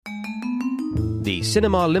The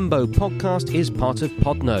Cinema Limbo podcast is part of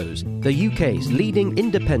Podnose, the UK's leading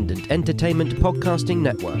independent entertainment podcasting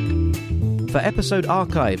network. For episode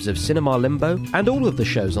archives of Cinema Limbo and all of the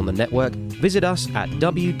shows on the network, visit us at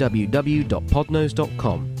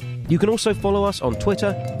www.podnose.com. You can also follow us on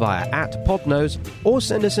Twitter via @Podnose or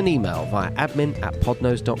send us an email via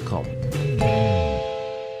admin@podnose.com.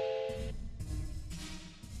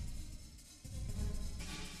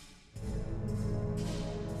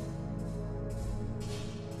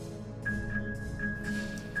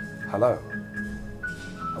 Hello.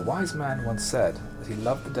 A wise man once said that he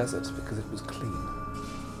loved the desert because it was clean.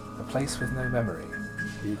 A place with no memory,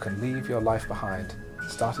 where you can leave your life behind,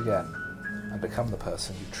 start again, and become the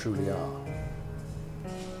person you truly are.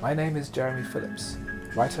 My name is Jeremy Phillips,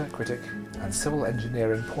 writer, critic, and civil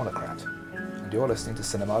engineering pornocrat, and you're listening to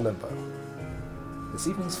Cinema Limbo. This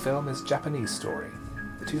evening's film is Japanese Story,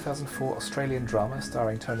 the 2004 Australian drama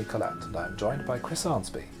starring Toni Collette, and I am joined by Chris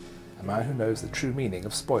Arnsby, a man who knows the true meaning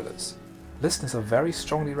of spoilers. Listeners are very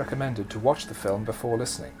strongly recommended to watch the film before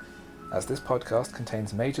listening, as this podcast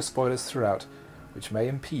contains major spoilers throughout, which may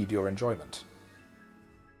impede your enjoyment.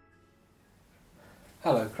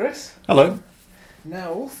 Hello, Chris. Hello.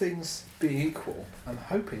 Now, all things being equal, I'm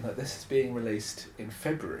hoping that this is being released in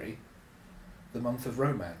February, the month of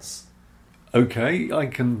romance. Okay,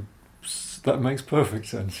 that makes perfect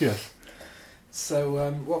sense, yes.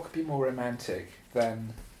 So, what could be more romantic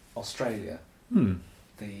than Australia?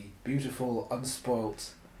 The beautiful,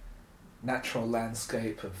 unspoilt, natural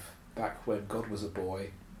landscape of back when God was a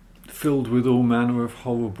boy. Filled with all manner of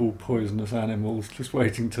horrible, poisonous animals, just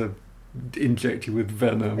waiting to inject you with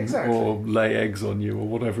venom or lay eggs on you or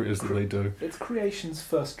whatever it is that they do. It's creation's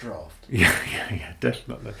first draft. Yeah,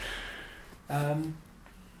 definitely.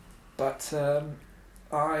 But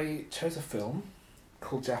I chose a film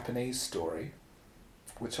called Japanese Story,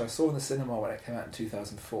 which I saw in the cinema when it came out in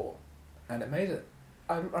 2004, and it made it.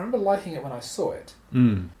 I remember liking it when I saw it,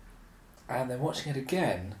 and then watching it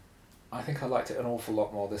again, I think I liked it an awful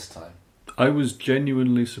lot more this time. I was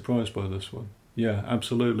genuinely surprised by this one. Yeah,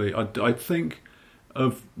 absolutely. I think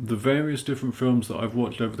of the various different films that I've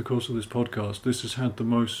watched over the course of this podcast, this has had the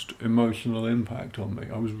most emotional impact on me.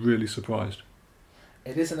 I was really surprised.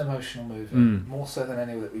 It is an emotional movie, more so than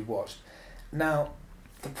any that we've watched. Now,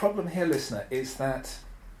 the problem here, listener, is that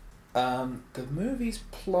the movie's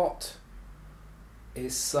plot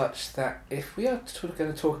is such that if we are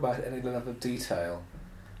going to talk about it in any level of detail,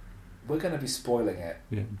 we're going to be spoiling it.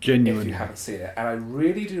 Yeah, genuinely. If you haven't seen it. And I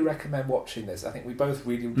really do recommend watching this. I think we both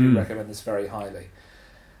really do recommend this very highly.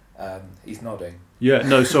 He's nodding. Yeah,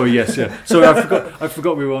 no, sorry, yes, yeah. Sorry, I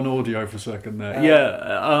forgot we were on audio for a second there.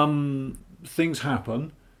 Things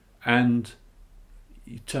happen, and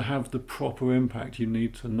to have the proper impact, you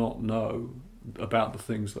need to not know about the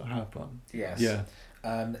things that happen. Yes. Yeah.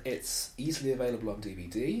 It's easily available on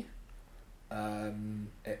DVD.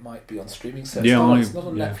 It might be on streaming services. Yeah, it's not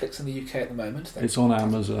on Netflix in the UK at the moment. It's on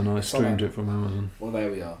Amazon. I streamed it from Amazon. Well, there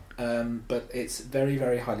we are. But it's very,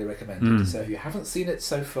 very highly recommended. So if you haven't seen it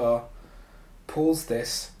so far, pause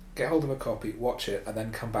this, get hold of a copy, watch it, and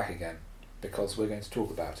then come back again, because we're going to talk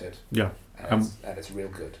about it. Yeah. And it's real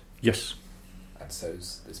good. Yes. And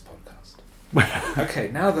so's this podcast. Okay,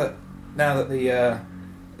 now that the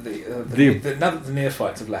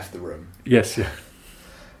neophytes have left the room. Yes, yeah.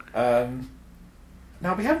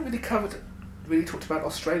 Now, we haven't really talked about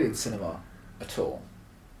Australian cinema at all.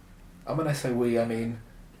 And when I say we, I mean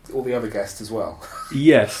all the other guests as well.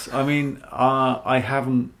 Yes, I mean, I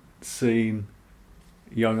haven't seen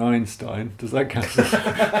Young Einstein. Does that count?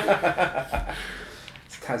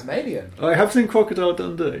 It's Tasmanian. I have seen Crocodile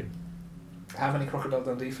Dundee. How many Crocodile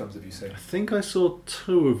Dundee films have you seen? I think I saw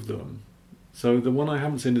 2 of them. So the one I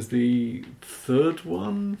haven't seen is the third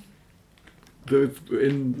one.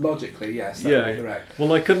 Logically, yes, that would be correct.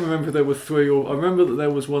 Well, I couldn't remember if there were 3 or... I remember that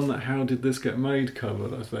there was one that How Did This Get Made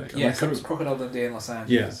covered, I think. Yes, it was Crocodile Dundee in Los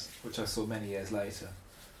Angeles, which I saw many years later,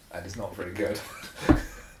 and is not very good.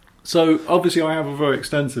 So, obviously I have a very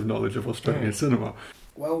extensive knowledge of Australian cinema.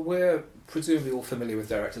 Well, we're presumably all familiar with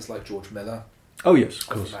directors like George Miller. Oh yes, of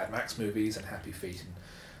course. The Mad Max movies and Happy Feet and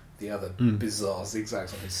the other bizarre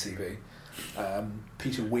zigzags on his CV.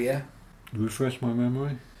 Peter Weir. Refresh my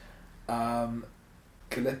memory.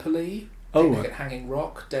 Gallipoli, Picnic at Hanging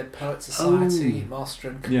Rock, Dead Poet Society, Master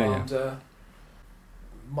and Commander.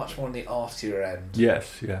 Much more on the artier end.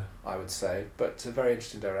 Yes, yeah. I would say, but a very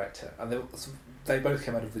interesting director. And they both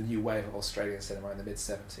came out of the new wave of Australian cinema in the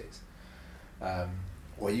mid-70s,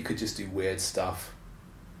 where you could just do weird stuff.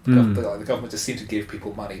 The government just seemed to give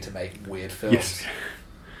people money to make weird films. Yes.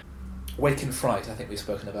 Wake in Fright, I think we've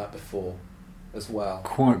spoken about before. as well.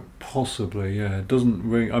 Quite possibly, yeah. It doesn't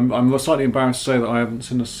ring. I'm slightly embarrassed to say that I haven't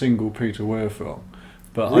seen a single Peter Weir film,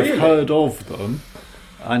 but Really? I've heard of them.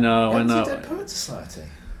 I know. Dead Poets Society.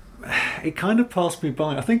 It kind of passed me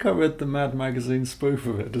by. I think I read the Mad Magazine spoof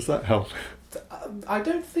of it. Does that help? I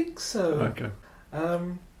don't think so. Okay.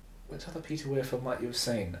 Which other Peter Weir film might you have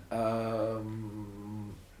seen?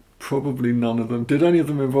 Probably none of them. Did any of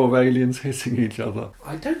them involve aliens hitting each other?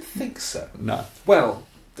 I don't think so. No. Well,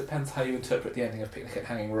 depends how you interpret the ending of Picnic at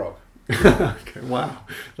Hanging Rock. Okay, wow.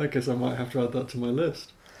 I guess I might have to add that to my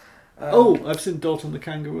list. I've seen Dot and the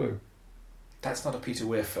Kangaroo. That's not a Peter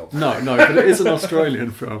Weir film. No, but it is an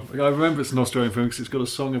Australian film. I remember it's an Australian film because it's got a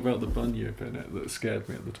song about the bunyip in it that scared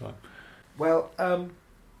me at the time. Well,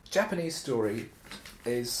 Japanese Story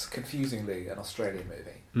is confusingly an Australian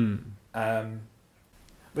movie.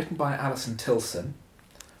 Written by Alison Tilson,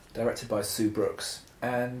 directed by Sue Brooks,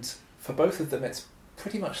 and for both of them it's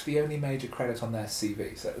pretty much the only major credit on their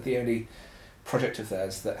CV, so the only project of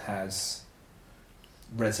theirs that has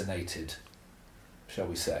resonated, shall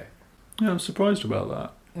we say. Yeah, I'm surprised about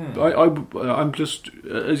that. I'm just,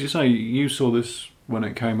 as you say, you saw this when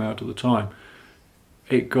it came out at the time.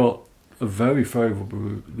 It got a very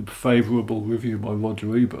favourable review by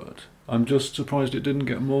Roger Ebert. I'm just surprised it didn't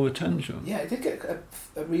get more attention. Yeah, it did get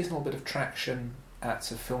a reasonable bit of traction at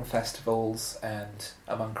film festivals and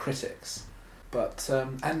among critics, but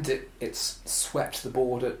and it's swept the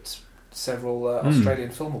board at several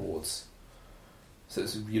Australian Film Awards. So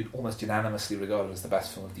it's almost unanimously regarded as the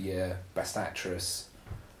best film of the year, best actress,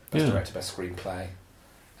 best director, best screenplay,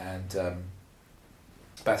 and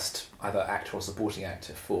best either actor or supporting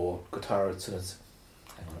actor for Gotaro Tsunoshima.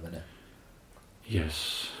 Hang on a minute.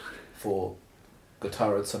 Yes. For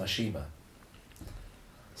Gotaro Tsunoshima.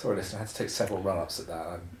 Sorry, listener, I had to take several run-ups at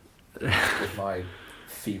that. With my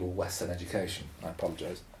feeble Western education, I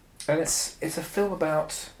apologise. And it's a film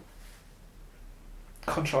about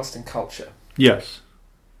contrasting culture. Yes.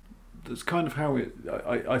 That's kind of how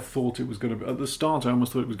I thought it was going to be. At the start, I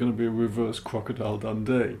almost thought it was going to be a reverse Crocodile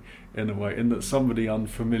Dundee, in a way, in that somebody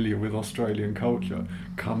unfamiliar with Australian culture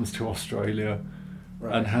comes to Australia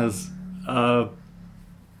and has, I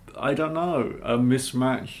don't know, a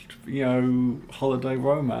mismatched, holiday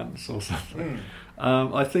romance or something.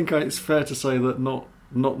 I think it's fair to say that not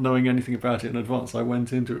knowing anything about it in advance, I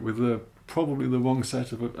went into it with probably the wrong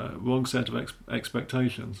set of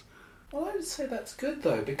expectations. Well, I would say that's good,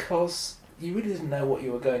 though, because you really didn't know what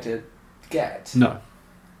you were going to get. No.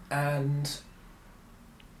 And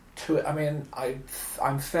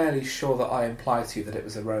I'm fairly sure that I implied to you that it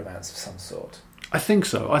was a romance of some sort. I think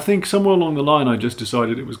so. I think somewhere along the line I just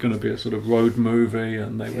decided it was going to be a sort of road movie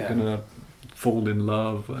and they were going to fall in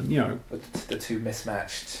love and, the two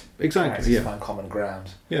mismatched exactly, find common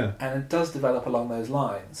ground. Yeah. And it does develop along those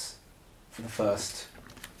lines for the first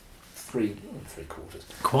three quarters.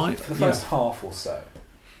 Quite. For the first half or so.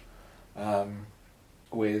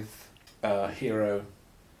 With Hiro,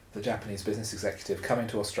 the Japanese business executive, coming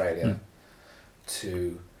to Australia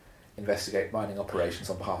to investigate mining operations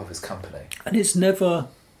on behalf of his company. And it's never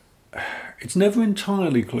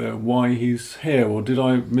entirely clear why he's here, or did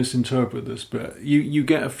I misinterpret this bit? You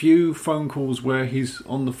get a few phone calls where he's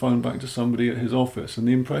on the phone back to somebody at his office, and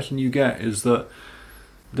the impression you get is that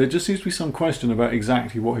there just seems to be some question about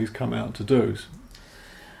exactly what he's come out to do.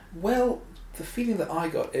 Well, the feeling that I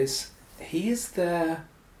got is he is there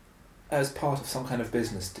as part of some kind of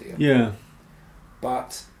business deal. Yeah.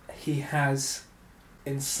 But he has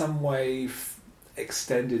in some way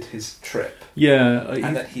extended his trip. Yeah.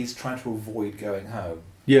 And that he's trying to avoid going home.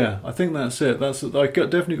 Yeah, I think that's it. I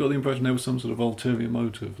definitely got the impression there was some sort of ulterior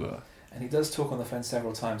motive there. And he does talk on the phone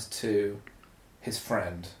several times to his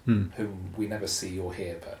friend, whom we never see or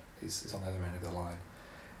hear, but he's on the other end of the line.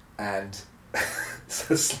 And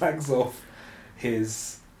so slags off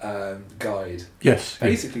his guide. Yes.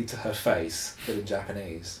 Basically to her face, but in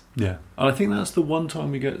Japanese. Yeah. And I think that's the one time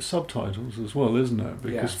we get subtitles as well, isn't it?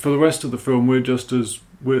 Because for the rest of the film,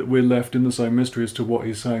 we're left in the same mystery as to what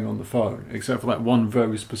he's saying on the phone, except for that one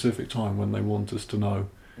very specific time when they want us to know.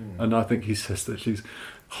 And I think he says that she's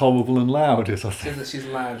horrible and loud, I think. Says that she's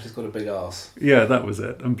loud, she's got a big arse. Yeah, that was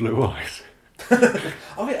it. And blue eyes.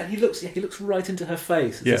 Oh yeah, and he looks right into her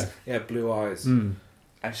face. It says, blue eyes. And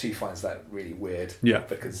she finds that really weird. Yeah.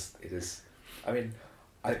 Because it is... I mean,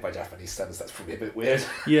 I think by Japanese standards that's probably a bit weird.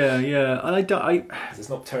 Yeah. And it's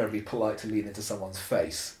not terribly polite to lean into someone's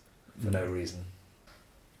face for no reason.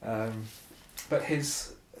 But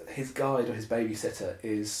his guide or his babysitter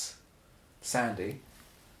is Sandy,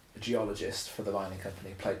 a geologist for the mining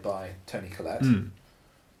company, played by Toni Collette.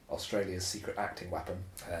 Australia's secret acting weapon,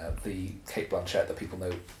 the Kate Blanchett that people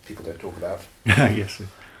don't talk about. Yes.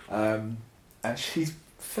 And she's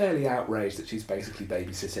fairly outraged that she's basically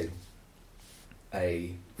babysitting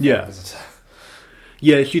a visitor.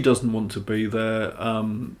 Yeah, she doesn't want to be there.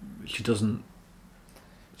 She doesn't.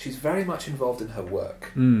 She's very much involved in her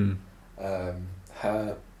work.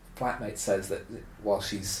 Her flatmate says that while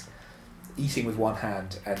she's eating with one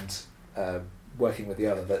hand and working with the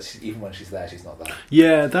other, that even when she's there, she's not there.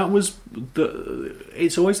 Yeah, that was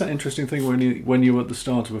it's always that interesting thing when you're at the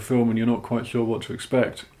start of a film and you're not quite sure what to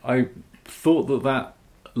expect. I thought that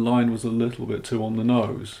line was a little bit too on the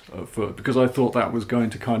nose at first, because I thought that was going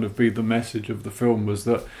to kind of be the message of the film, was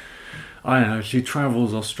that, I don't know, she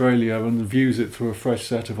travels Australia and views it through a fresh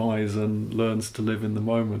set of eyes and learns to live in the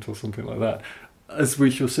moment or something like that. As we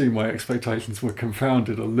shall see, my expectations were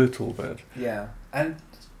confounded a little bit. Yeah, and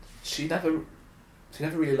she never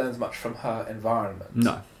really learns much from her environment.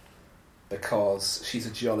 No. Because she's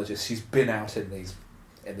a geologist, she's been out in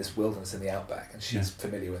this wilderness in the outback, and she's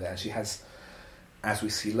familiar with it, and she has, as we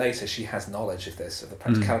see later, she has knowledge of this, of the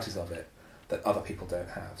practicalities of it, that other people don't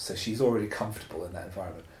have. So she's already comfortable in that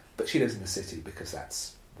environment. But she lives in the city because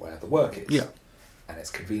that's where the work is. Yeah. And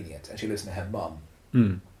it's convenient. And she lives near her mum.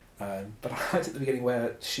 But I liked at the beginning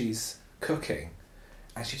where she's cooking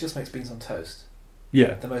and she just makes beans on toast.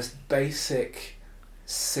 Yeah. The most basic,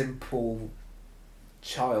 simple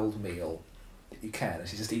child meal that you can. And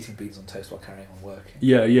she's just eating beans on toast while carrying on working.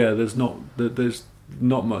 Yeah. There's not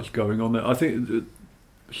much going on there. I think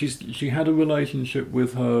she had a relationship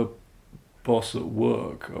with her boss at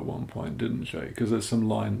work at one point, didn't she? Because there's some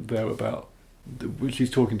line there about she's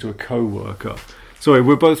talking to a co-worker. Sorry,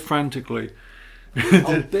 we're both frantically.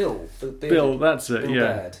 Bill. Bill, that's it. Bill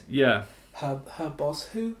yeah, Baird. Yeah. Her boss,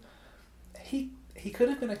 who he could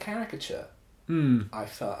have been a caricature. I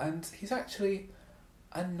felt, and he's actually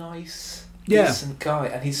a nice, decent guy.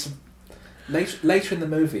 And he's later in the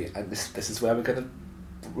movie, and this is where we're going to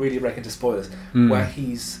really wreck into spoilers, where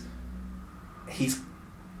he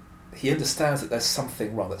understands that there's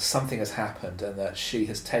something wrong, that something has happened, and that she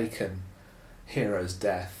has taken Hero's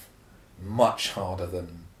death much harder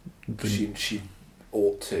than she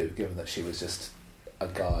ought to, given that she was just a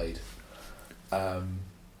guide.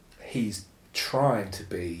 He's trying to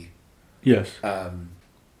be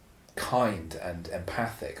kind and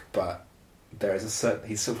empathic, but there is a certain,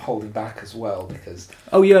 he's sort of holding back as well, because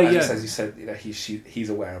as you said, he's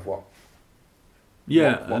aware of what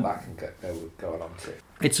that can go along to.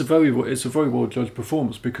 It's a very well judged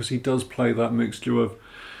performance, because he does play that mixture of,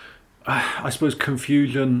 I suppose,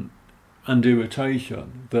 confusion and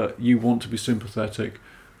irritation, that you want to be sympathetic,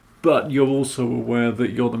 but you're also aware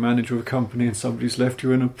that you're the manager of a company and somebody's left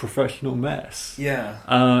you in a professional mess. Yeah.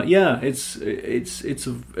 It's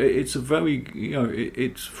a very,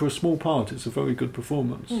 it's, for a small part, it's a very good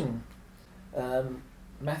performance.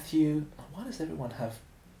 Matthew, why does everyone have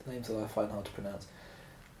names that I find hard to pronounce?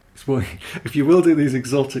 Well, if you will do these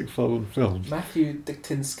exotic foreign films. Matthew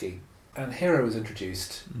Diktinsky. And Hero was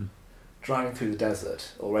introduced driving through the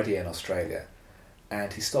desert, already in Australia,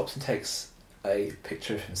 and he stops and takes a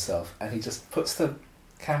picture of himself, and he just puts the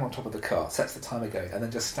camera on top of the car, sets the timer going, and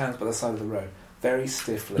then just stands by the side of the road, very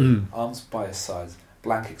stiffly, arms by his sides,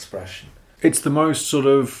 blank expression. It's the most sort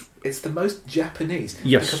of... It's the most Japanese.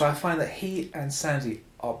 Yes. Because I find that he and Sandy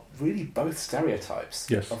are really both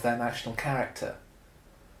stereotypes of their national character.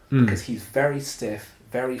 Because he's very stiff,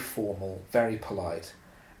 very formal, very polite,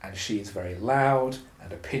 and she's very loud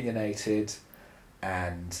and opinionated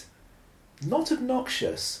and not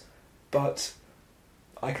obnoxious, but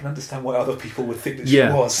I can understand why other people would think that she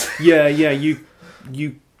was.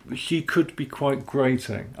 She could be quite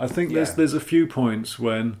grating. I think there's a few points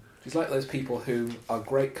when... She's like those people who are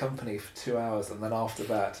great company for 2 hours, and then after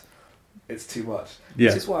that, it's too much. Yeah.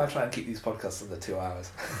 Which is why I try and keep these podcasts under 2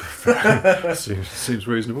 hours. Seems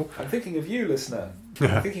reasonable. I'm thinking of you, listener.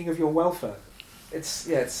 I'm thinking of your welfare. It's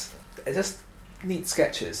just neat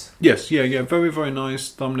sketches. Yes, very, very nice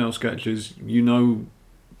thumbnail sketches.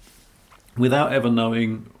 Without ever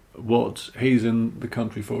knowing what he's in the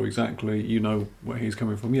country for exactly, where he's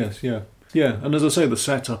coming from. Yes, yeah. And as I say, the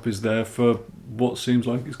setup is there for what seems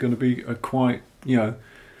like it's going to be a quite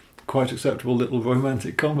acceptable little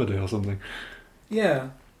romantic comedy or something.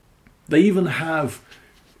 Yeah. They even have,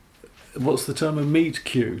 what's the term, a meet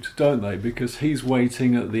cute, don't they? Because he's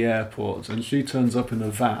waiting at the airport and she turns up in a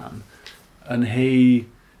van, and he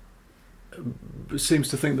seems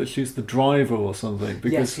to think that she's the driver or something.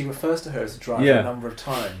 Because, yes, he refers to her as a driver a number of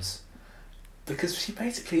times. Because she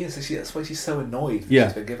basically is. That's why she's so annoyed that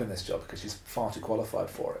she's been given this job, because she's far too qualified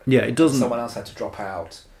for it. Yeah, it doesn't... Someone else had to drop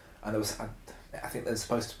out, and there was... I think there's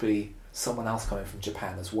supposed to be someone else coming from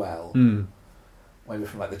Japan as well, maybe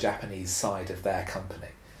from like the Japanese side of their company.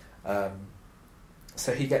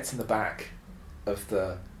 So he gets in the back of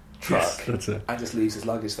the truck, Yes, that's it. and just leaves his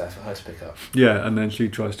luggage there for her to pick up. Yeah, and then she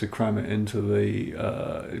tries to cram it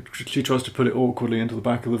into she tries to put it awkwardly into the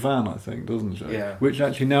back of the van, I think, doesn't she? Yeah. Which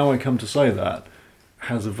actually, now I come to say that,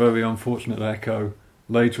 has a very unfortunate echo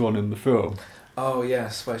later on in the film. Oh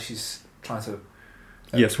yes, where she's trying to.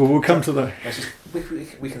 Yes, well, we'll come to that.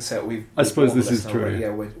 We can say it. I suppose this is true. Yeah,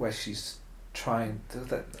 where she's trying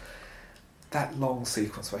to, that long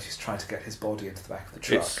sequence where she's trying to get his body into the back of the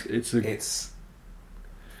truck. It's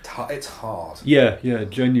hard. Yeah,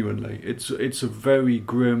 genuinely, it's a very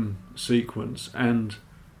grim sequence, and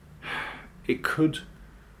it could,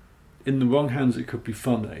 in the wrong hands, it could be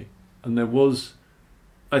funny. And there was,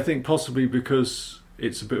 I think, possibly because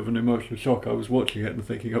it's a bit of an emotional shock, I was watching it and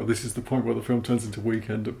thinking, oh, this is the point where the film turns into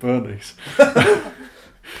Weekend at Bernie's.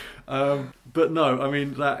 But no, I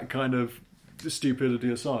mean, that kind of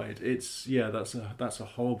stupidity aside, that's a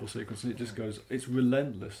horrible sequence, and it just goes, it's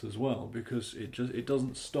relentless as well, because it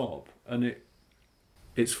doesn't stop, and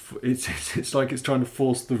it's like it's trying to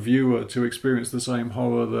force the viewer to experience the same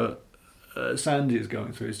horror that Sandy is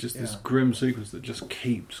going through. It's just this grim sequence that just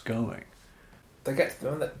keeps going. They get to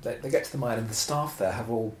the mine, and the staff there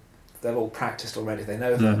they're all practiced already. They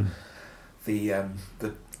know the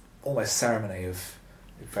almost ceremony of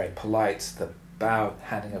very polite, the bow,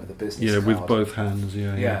 handing over the business card. With both hands.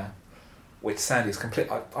 Yeah. Which Sandy's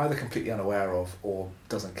either completely unaware of or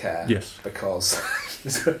doesn't care. Yes. Because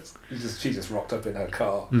she just rocked up in her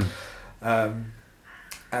car. And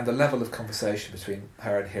the level of conversation between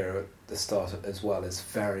her and Hiro at the start as well is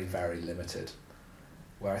very, very limited.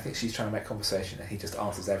 Where I think she's trying to make conversation and he just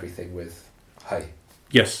answers everything with, hey.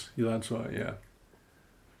 Yes, that's right, yeah.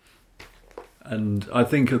 And I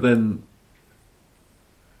think then...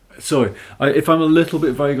 Sorry, if I'm a little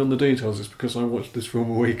bit vague on the details, it's because I watched this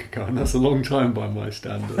film a week ago, and that's a long time by my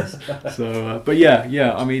standards. So, but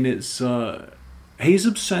yeah, I mean, it's... he's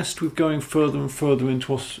obsessed with going further and further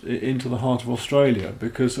into the heart of Australia,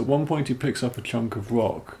 because at one point he picks up a chunk of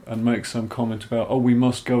rock and makes some comment about, oh, we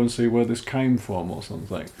must go and see where this came from or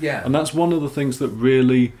something. Yeah. And that's one of the things that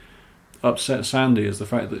really upset Sandy, is the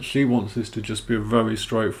fact that she wants this to just be a very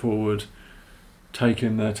straightforward take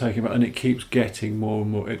him there, take him out, and it keeps getting more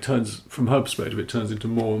and more. It turns, from her perspective, it turns into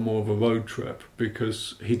more and more of a road trip,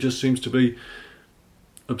 because he just seems to be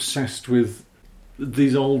obsessed with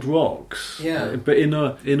these old rocks, but in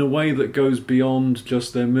a way that goes beyond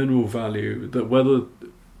just their mineral value. That whether,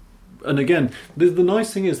 and again, the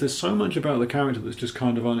nice thing is there's so much about the character that's just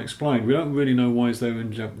kind of unexplained. We don't really know why he's there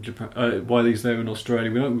in Japan, why he's there in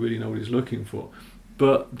Australia. We don't really know what he's looking for,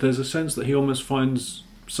 but there's a sense that he almost finds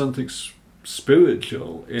something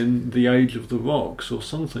spiritual in the age of the rocks or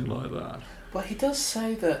something like that. Well, he does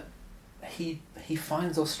say that he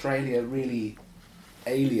finds Australia really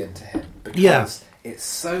alien to him, because it's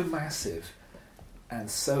so massive and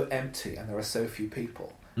so empty, and there are so few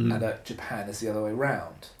people, and that Japan is the other way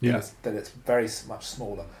round. That it's very much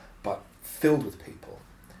smaller but filled with people.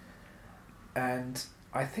 And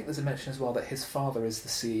I think there's a mention as well that his father is the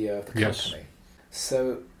CEO of the company,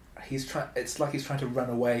 so it's like he's trying to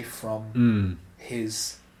run away from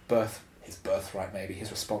his birthright, maybe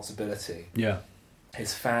his responsibility,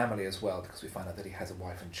 his family as well, because we find out that he has a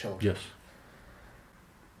wife and children.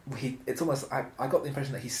 It's almost, I got the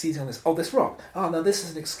impression that he's seizing on this rock. Oh no, this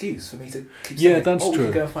is an excuse for me to keep saying, that's true. We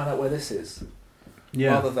can go and find out where this is,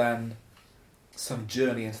 rather than some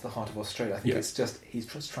journey into the heart of Australia. I think it's just he's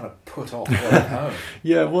just trying to put off going home.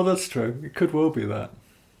 Yeah, well, that's true. It could well be that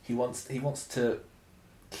he wants to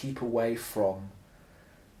keep away from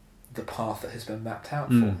the path that has been mapped out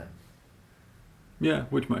for him. Yeah,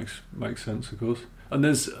 which makes sense, of course. And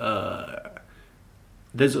there's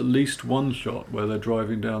at least one shot where they're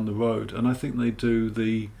driving down the road, and I think they do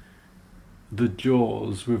the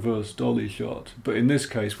Jaws reverse dolly shot. But in this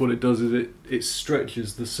case, what it does is it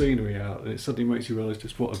stretches the scenery out, and it suddenly makes you realise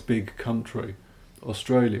just what a big country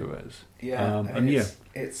Australia is.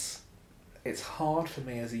 It's hard for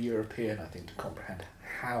me as a European, I think, to comprehend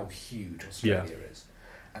how huge Australia is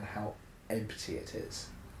and how empty it is.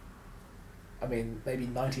 I mean, maybe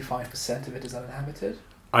 95% of it is uninhabited.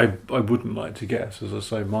 I wouldn't like to guess, as I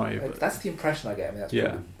say, that's the impression I get. I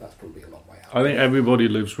mean, that's probably a long way out. I think everybody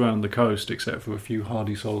lives around the coast except for a few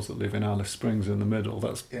hardy souls that live in Alice Springs in the middle.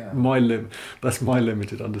 That's my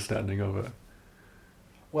limited understanding of it.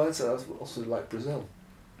 Well, it's also like Brazil.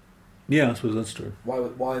 Yeah, I suppose that's true.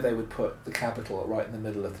 Why they would put the capital right in the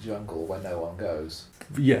middle of the jungle where no one goes?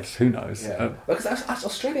 Yes, who knows? Yeah, because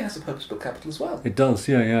Australia has a purpose-built capital as well. It does,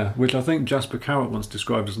 yeah. Which I think Jasper Carrott once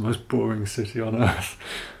described as the most boring city on earth.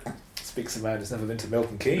 Speaks of man who's never been to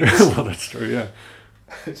Milton Keynes. Well, that's true, yeah.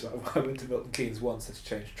 So I went to Milton Keynes once to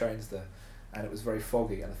change trains there, and it was very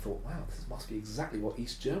foggy, and I thought, wow, this must be exactly what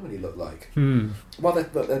East Germany looked like. While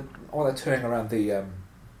they're touring around the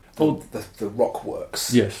rock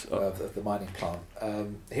works, yes, of the mining plant,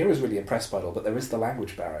 he was really impressed by it all, but there is the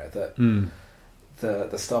language barrier that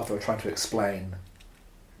the staff are trying to explain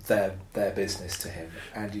their business to him,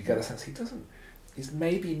 and you get a sense he's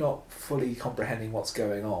maybe not fully comprehending what's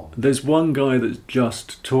going on. There's one guy that's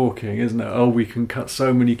just talking, isn't there? Oh, we can cut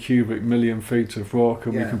so many cubic million feet of rock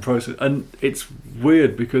and we can process... And it's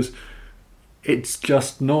weird because it's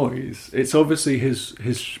just noise. It's obviously his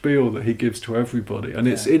spiel that he gives to everybody. And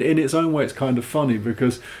it's in its own way, it's kind of funny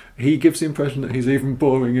because he gives the impression that he's even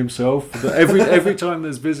boring himself. That every time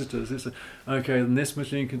there's visitors, it's okay, then this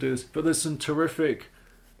machine can do this. But there's some terrific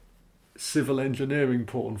civil engineering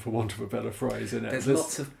porn, for want of a better phrase, in it. There's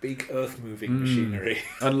lots of big earth-moving machinery.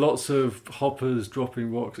 And lots of hoppers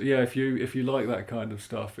dropping rocks. Yeah, if you like that kind of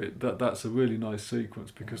stuff, that's a really nice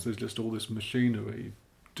sequence because there's just all this machinery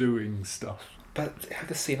doing stuff. But they have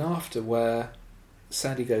the scene after where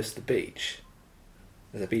Sandy goes to the beach.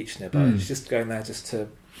 There's a beach nearby. She's just going there just to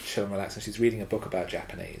chill and relax, and she's reading a book about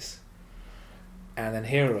Japanese. And then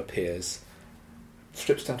Hero appears,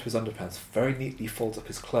 strips down to his underpants, very neatly folds up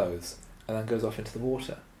his clothes, and then goes off into the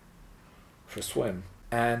water for a swim.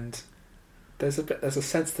 And there's a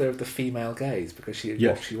sense there of the female gaze because she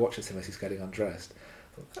watches him as he's getting undressed.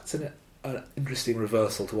 That's an interesting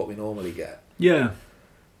reversal to what we normally get. Yeah.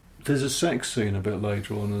 There's a sex scene a bit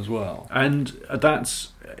later on as well. And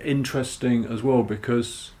that's interesting as well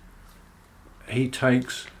because he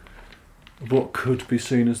takes what could be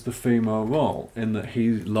seen as the female role in that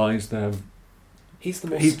he lies there. He's the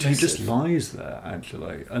more he submissive. just lies there,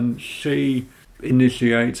 actually. And she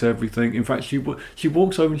initiates everything. In fact, she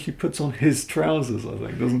walks over and she puts on his trousers, I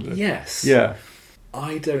think, doesn't she? Yes. Yeah.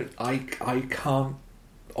 I can't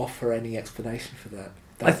offer any explanation for that.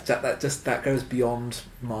 That goes beyond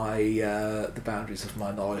my the boundaries of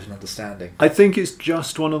my knowledge and understanding. I think it's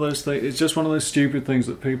just one of those things. It's just one of those stupid things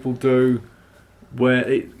that people do, where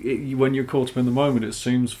when you're caught up in the moment, it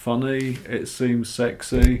seems funny, it seems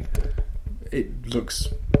sexy, it looks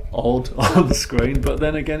odd on the screen, but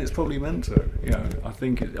then again, it's probably meant to. You know, I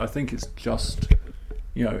think it's just,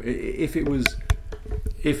 you know, if it was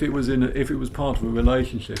part of a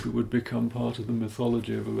relationship, it would become part of the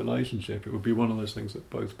mythology of a relationship. It would be one of those things that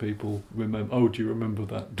both people remember. Oh, do you remember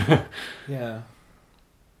that? Yeah.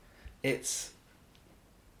 It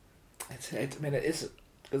is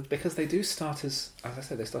because they do start as I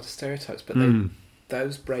said, they start as stereotypes, but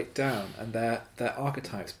those break down and their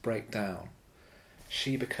archetypes break down.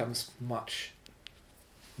 She becomes much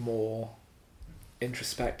more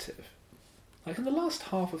introspective. Like in the last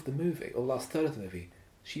half of the movie, or last third of the movie,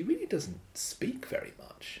 she really doesn't speak very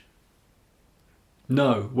much.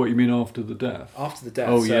 No, what you mean after the death? After the death.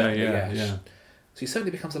 Oh yeah. She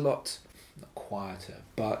certainly becomes a lot not quieter,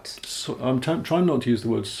 but I'm trying not to use the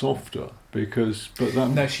word softer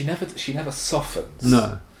no, she never softens.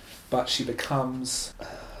 No, but she becomes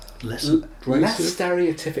less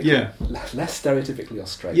stereotypically. Yeah. Less stereotypically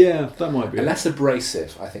Australian. Yeah, that might be it. Less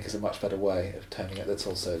abrasive, I think, is a much better way of terming it. That's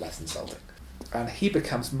also less insulting. And he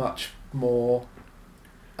becomes much more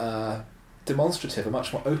demonstrative and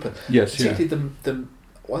much more open. Yes, particularly the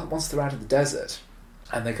once they're out of the desert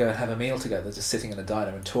and they go and have a meal together, just sitting in a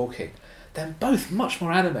diner and talking. They're both much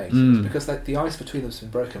more animated because the ice between them has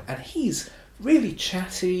been broken, and he's really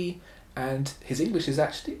chatty, and his English is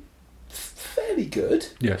actually fairly good.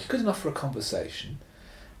 Yes, good enough for a conversation,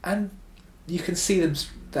 and you can see them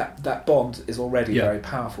that bond is already very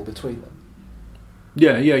powerful between them.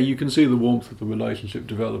 Yeah, you can see the warmth of the relationship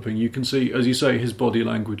developing. You can see, as you say, his body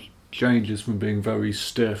language changes from being very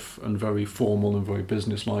stiff and very formal and very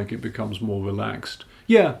businesslike. It becomes more relaxed.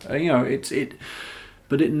 Yeah,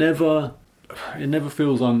 but it never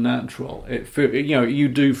feels unnatural. You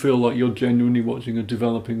do feel like you're genuinely watching a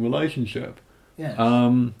developing relationship. Yeah.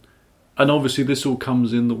 And obviously, this all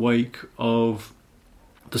comes in the wake of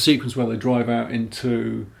the sequence where they drive out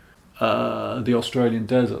into the Australian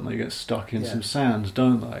desert and they get stuck in some sand,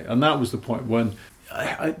 don't they? And that was the point when...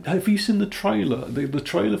 have you seen the trailer? The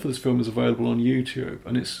trailer for this film is available on YouTube,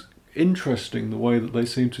 and it's interesting the way that they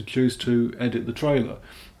seem to choose to edit the trailer,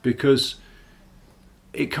 because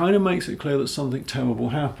it kind of makes it clear that something terrible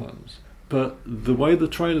happens, but the way the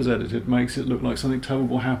trailer's edited makes it look like something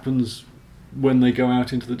terrible happens when they go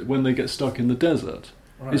out when they get stuck in the desert.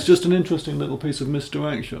 Right. It's just an interesting little piece of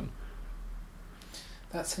misdirection.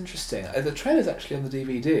 That's interesting. The trailer's actually on the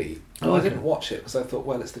DVD. Oh, I okay. didn't watch it because I thought,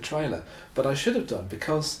 well, it's the trailer. But I should have done,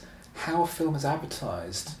 because how a film is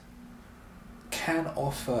advertised can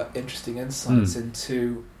offer interesting insights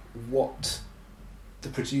into what the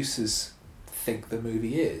producers think the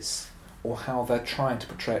movie is, or how they're trying to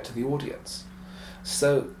portray it to the audience.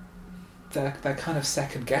 So they're kind of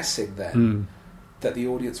second guessing then that the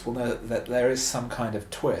audience will know that there is some kind of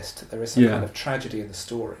twist, there is some kind of tragedy in the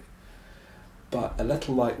story. But a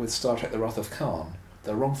little like with Star Trek The Wrath of Khan,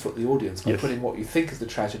 they're wrong foot the audience by putting what you think is the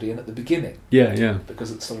tragedy in at the beginning. Yeah.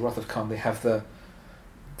 Because at Star Trek The Wrath of Khan they have the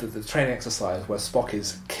training exercise where Spock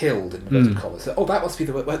is killed in inverted commas. So, that must be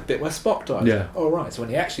the bit where Spock dies. Yeah. Oh, right. So when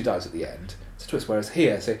he actually dies at the end, it's a twist. Whereas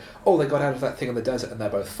here, say, they got out of that thing in the desert and they're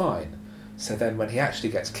both fine. So then when he actually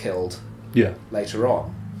gets killed later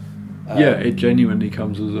on... it genuinely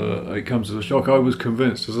comes as a shock. I was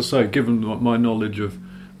convinced, as I say, given my knowledge of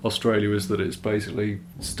Australia, is that it's basically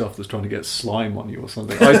stuff that's trying to get slime on you or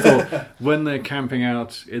something. I thought when they're camping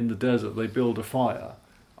out in the desert, they build a fire.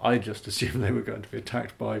 I just assumed they were going to be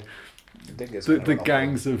attacked by the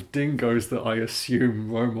gangs of dingoes that I assume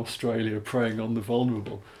roam Australia, preying on the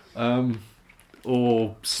vulnerable,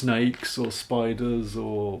 or snakes, or spiders,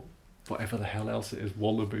 or whatever the hell else it is.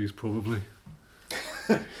 Wallabies, probably.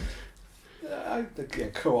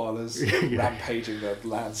 Koalas rampaging the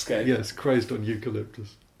landscape. Yes, crazed on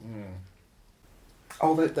eucalyptus.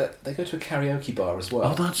 Oh, they go to a karaoke bar as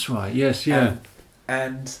well. Oh, that's right. Yes, yeah.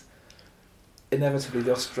 And inevitably,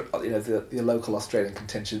 the local Australian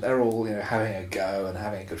contingent, they're all having a go and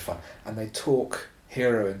having a good fun, and they talk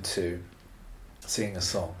Hero into singing a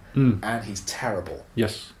song, and he's terrible.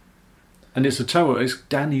 Yes. And it's it's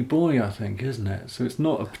Danny Boy, I think, isn't it? So it's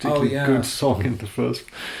not a particularly good song in the first.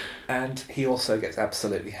 And he also gets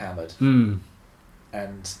absolutely hammered.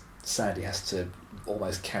 And Sandy has to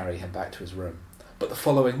almost carry him back to his room. But the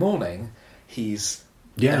following morning, he's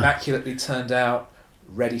immaculately turned out,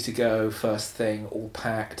 ready to go, first thing, all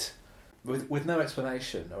packed, with no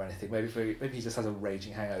explanation or anything. Maybe he just has a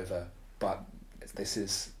raging hangover, but this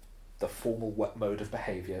is the formal mode of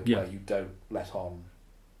behaviour where you don't let on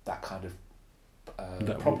that kind of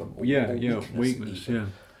problem. Weakness.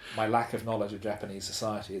 My lack of knowledge of Japanese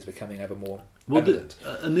society is becoming ever more evident.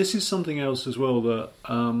 And this is something else as well that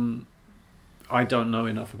I don't know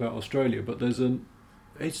enough about Australia, but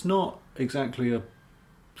it's not exactly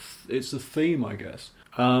it's a theme, I guess,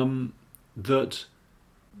 that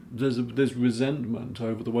there's resentment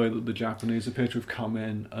over the way that the Japanese appear to have come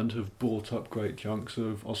in and have bought up great chunks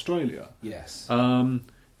of Australia. Yes.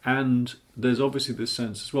 And there's obviously this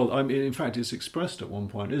sense as well. I mean, in fact, it's expressed at one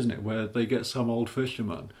point, isn't it, where they get some old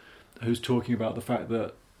fisherman who's talking about the fact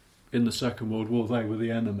that in the Second World War they were the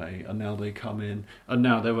enemy, and now they come in, and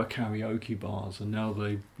now there are karaoke bars, and now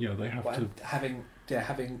they have to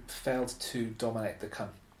having failed to dominate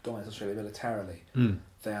Australia militarily,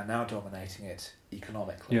 they are now dominating it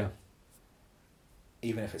economically. Yeah.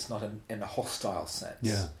 Even if it's not in a hostile sense.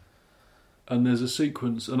 Yeah. And there's a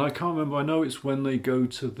sequence, and I can't remember, I know it's when they go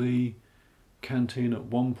to the canteen at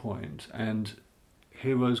one point, and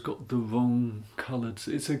Hero's got the wrong coloured...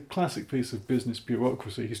 It's a classic piece of business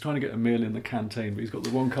bureaucracy. He's trying to get a meal in the canteen, but he's got the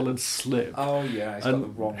wrong coloured slip. Oh, yeah, he's got the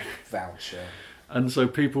wrong voucher. And so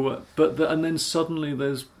people... and then suddenly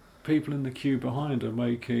there's people in the queue behind are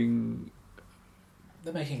making...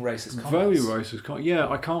 They're making racist comments. Very racist comments. Yeah,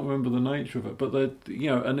 I can't remember the nature of it, but they're,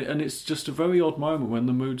 and it's just a very odd moment when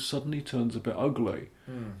the mood suddenly turns a bit ugly.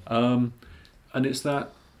 And it's that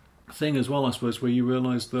thing as well, I suppose, where you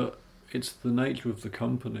realise that it's the nature of the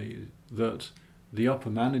company that the upper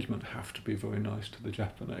management have to be very nice to the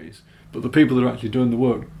Japanese, but the people that are actually doing the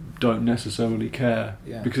work don't necessarily care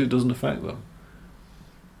because it doesn't affect them.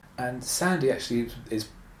 And Sandy actually is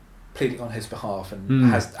pleading on his behalf and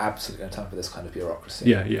has absolutely no time for this kind of bureaucracy.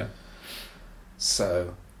 Yeah.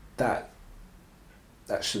 So that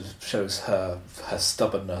shows her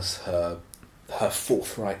stubbornness, her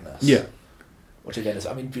forthrightness. Yeah. Which again is,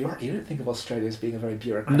 you don't think of Australia as being a very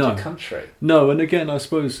bureaucratic country. No, and again, I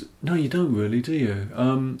suppose, no, you don't really, do you?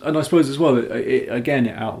 And I suppose as well, it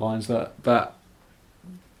outlines that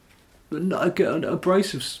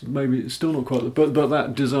abrasive, maybe it's still not quite, but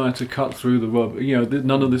that desire to cut through the rubber.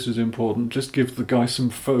 None of this is important. Just give the guy some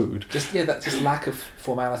food. Just lack of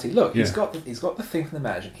formality. Look, he's got the thing from the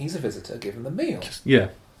management. He's a visitor. Give him the meal.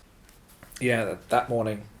 That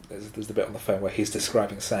morning. There's the bit on the phone where he's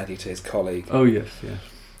describing Sandy to his colleague. Oh, yes, yeah.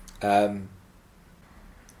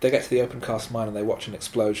 They get to the open cast mine and they watch an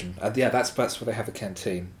explosion. And that's where they have the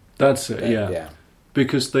canteen. That's it, yeah.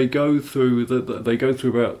 because they go through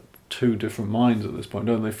about 2 different mines at this point,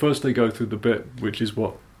 don't they? First, they go through the bit which is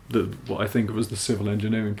what I think of as the civil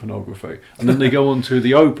engineering pornography, and then they go on to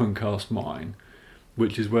the open cast mine,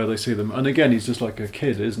 which is where they see them. And again, he's just like a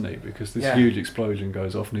kid, isn't he? Because this huge explosion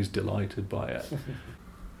goes off, and he's delighted by it.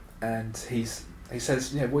 And he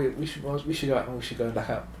says, we should go out and we should go back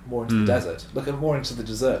out more into the desert, more into the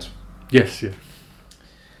desert. Yes, yeah.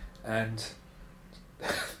 And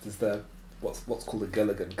there's what's called a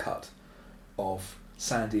Gilligan cut of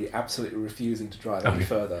Sandy absolutely refusing to drive any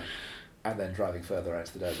further, and then driving further out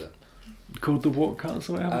to the desert. Called the what cut?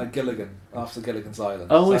 Gilligan, after Gilligan's Island.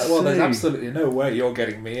 Oh, I see. Well, there's absolutely no way you're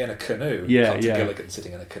getting me in a canoe. Gilligan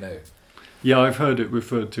sitting in a canoe. Yeah, I've heard it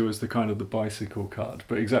referred to as the kind of the bicycle cut,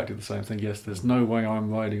 but exactly the same thing. Yes, there's no way I'm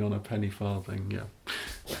riding on a penny farthing.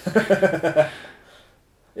 Yeah.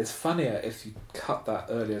 It's funnier if you cut that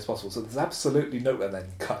early as possible. So there's absolutely no, and then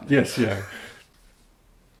cut. Yes, yeah.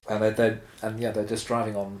 And they're just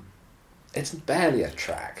driving on. It's barely a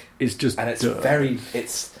track. It's just, and it's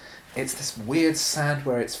it's this weird sand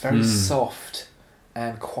where it's very soft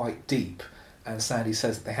and quite deep. And Sandy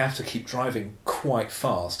says that they have to keep driving quite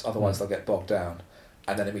fast, otherwise they'll get bogged down.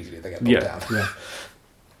 And then immediately they get bogged down. Yeah.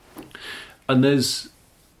 And is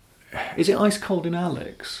it ice cold in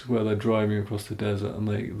Alex, where they're driving across the desert and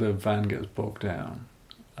the van gets bogged down?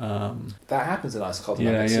 That happens in Ice Cold in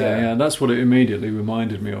Alex. Yeah. That's what it immediately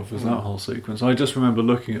reminded me of, was that whole sequence. I just remember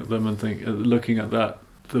looking at them and looking at the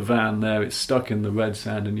van there, it's stuck in the red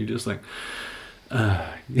sand, and you just think,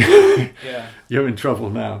 you're in trouble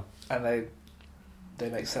now. And they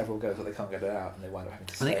make several goes, but they can't get it out, and they wind up having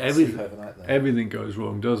to sleep overnight there. Everything goes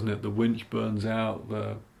wrong, doesn't it? The winch burns out.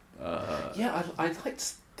 I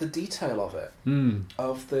liked the detail of it,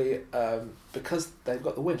 of the because they've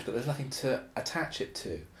got the winch, but there's nothing to attach it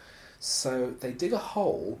to, so they dig a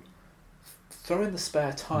hole, throw in the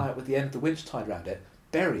spare tyre with the end of the winch tied around it,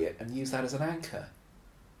 bury it, and use that as an anchor.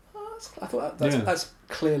 I thought that's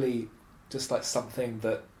clearly just like something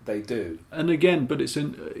that they do. And again, but it's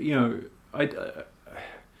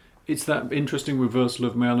it's that interesting reversal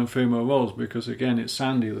of male and female roles, because again, it's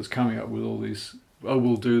Sandy that's coming up with all these. Oh,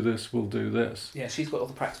 we'll do this. We'll do this. Yeah, she's got all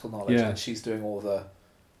the practical knowledge, and she's doing all the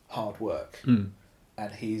hard work, and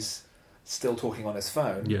he's still talking on his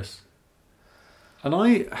phone. Yes. And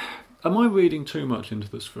am I reading too much into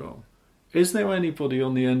this film? Is there anybody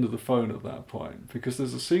on the end of the phone at that point? Because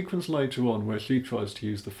there's a sequence later on where she tries to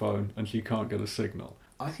use the phone and she can't get a signal.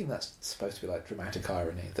 I think that's supposed to be like dramatic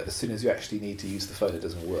irony, that as soon as you actually need to use the phone, it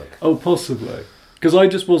doesn't work. Oh, possibly. Because I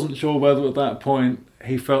just wasn't sure whether at that point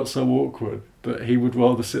he felt so awkward that he would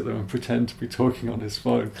rather sit there and pretend to be talking on his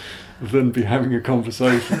phone than be having a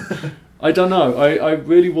conversation. I don't know. I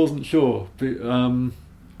really wasn't sure. But,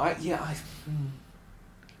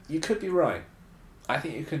 you could be right. I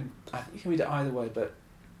think you can read it either way, but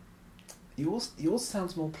yours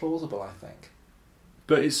sounds more plausible, I think.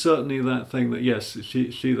 But it's certainly that thing that, yes,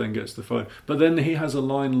 she then gets the phone. But then he has a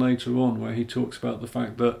line later on where he talks about the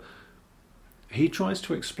fact that he tries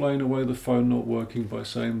to explain away the phone not working by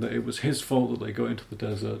saying that it was his fault that they got into the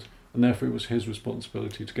desert, and therefore it was his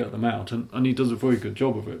responsibility to get them out. And he does a very good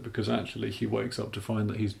job of it, because actually he wakes up to find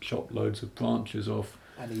that he's chopped loads of branches off.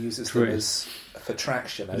 And he uses trees them for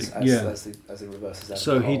traction as he reverses them.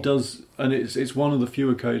 So he does, and it's one of the few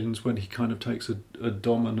occasions when he kind of takes a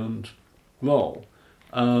dominant role.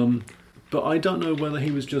 But I don't know whether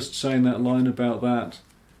he was just saying that line about that.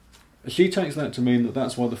 She takes that to mean that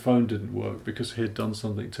that's why the phone didn't work, because he had done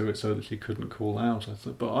something to it so that she couldn't call out.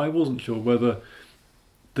 But I wasn't sure whether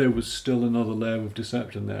there was still another layer of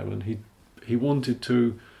deception there, and he wanted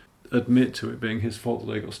to admit to it being his fault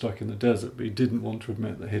that they got stuck in the desert, but he didn't want to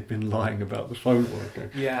admit that he'd been lying about the phone working.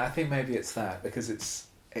 Yeah, I think maybe it's that, because it's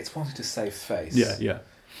wanting to save face. Yeah.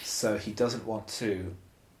 So he doesn't want to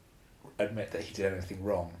admit that he did anything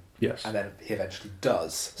wrong. Yes. And then he eventually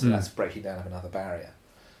does. So that's breaking down of another barrier.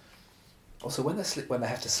 Also, when they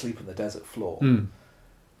have to sleep on the desert floor,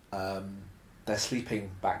 they're sleeping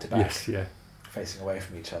back to back, facing away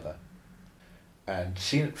from each other. And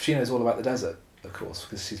she knows all about the desert, of course,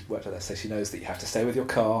 because she's worked out there. So she knows that you have to stay with your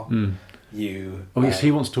car. Yes, he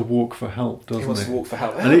wants to walk for help, doesn't he? He wants to walk for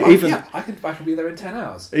help. And I can be there in 10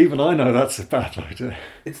 hours. Even I know that's a bad idea.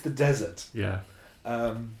 It's the desert. Yeah.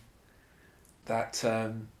 What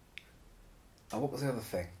was the other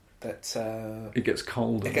thing? That it gets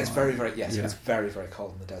cold. It gets very, very it gets very, very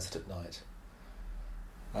cold in the desert at night.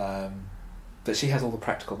 But she has all the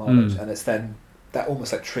practical knowledge, and it's then that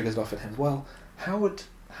almost like triggers it off in him. Well, how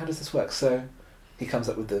does this work? So he comes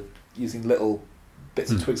up with using little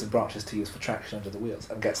bits of twigs and branches to use for traction under the wheels,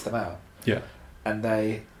 and gets them out. Yeah. And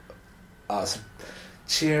they some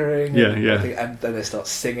cheering. Yeah, and, yeah. and then they start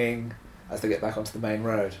singing as they get back onto the main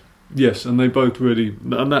road. Yes, and they both really,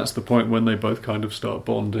 and that's the point when they both kind of start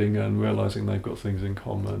bonding and realising they've got things in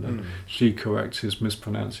common, and she corrects his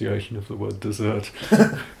mispronunciation of the word dessert.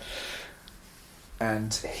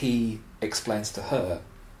 And he explains to her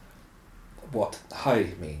what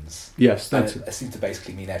hai means. Yes, that's and it seems to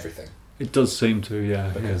basically mean everything. It does seem to,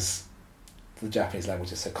 yeah. Because the Japanese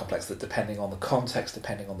language is so complex that depending on the context,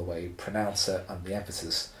 depending on the way you pronounce it and the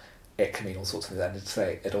emphasis, it can mean all sorts of things. And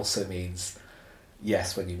today, it also means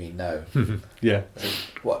yes when you mean no. Yeah. So,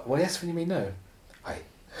 what? Well, yes when you mean no. Hai.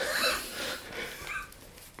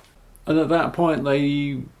 And at that point,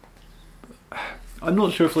 I'm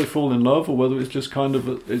not sure if they fall in love or whether it's just kind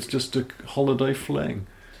of it's just a holiday fling.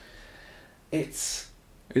 It's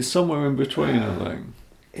somewhere in between, I think.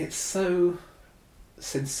 It's so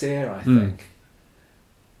sincere, I think,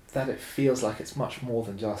 that it feels like it's much more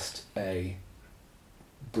than just a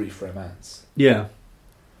brief romance. Yeah.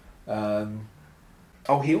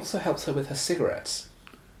 He also helps her with her cigarettes.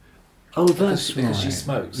 Oh, that's because right. she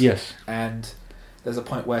smokes. Yes. And there's a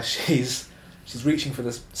point where she's reaching for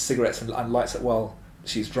the cigarettes and lights it while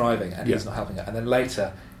she's driving, and he's not helping her. And then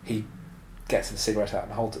later he gets the cigarette out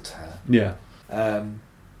and holds it to her. Yeah.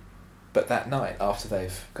 But that night, after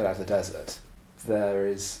they've got out of the desert, there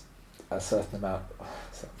is a certain amount.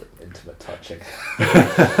 It's a bit intimate touching.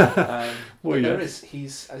 Well, there is.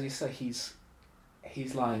 He's, as you say, he's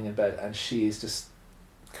lying in bed, and she is just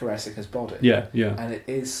caressing his body. Yeah, yeah. And it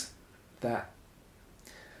is that.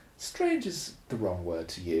 Strange is the wrong word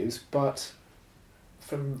to use, but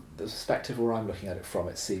from the perspective where I'm looking at it from,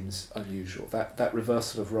 it seems unusual. That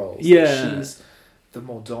reversal of roles. Yeah. She's the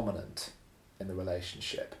more dominant in the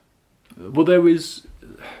relationship. Well, there's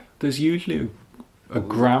usually a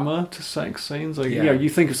grammar to sex scenes. Like, you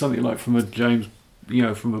think of something like from a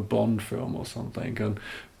from a Bond film or something, and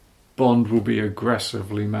Bond will be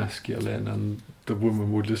aggressively masculine, and the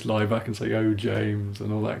woman will just lie back and say, "Oh, James,"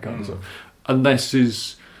 and all that kind of stuff. And this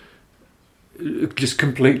is just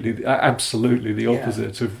completely, absolutely the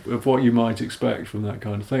opposite of what you might expect from that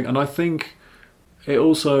kind of thing. And I think it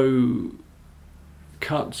also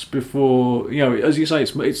cuts before, as you say,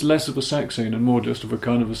 it's less of a sex scene and more just of a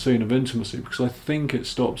kind of a scene of intimacy, because I think it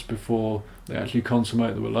stops before they actually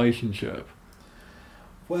consummate the relationship.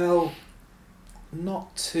 Well,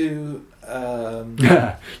 not to not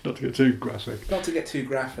to get too graphic. Not to get too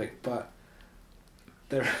graphic, but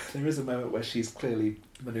there is a moment where she's clearly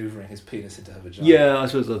manoeuvring his penis into her vagina. Yeah, I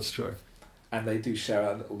suppose that's true. And they do share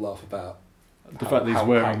a little laugh about the fact that he's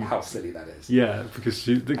wearing how silly that is. Yeah,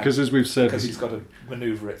 because as we've said, because he's got to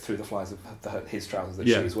manoeuvre it through the flies of his trousers that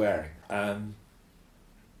she's wearing. Trying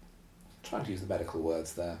to use the medical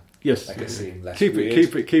words there. Yes, make it seem less keep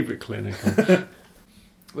weird. Keep it clinical.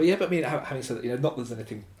 Well, yeah, but I mean, having said that, not that there's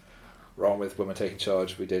anything wrong with Women Taking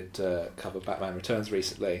Charge. We did cover Batman Returns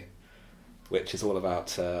recently, which is all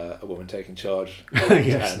about a woman taking charge,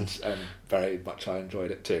 yes. and very much I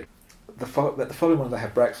enjoyed it too. The following one they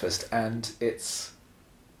have breakfast, and it's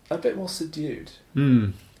a bit more subdued.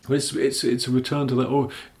 It's a return to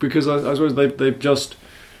that, because I suppose they've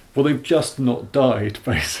just not died,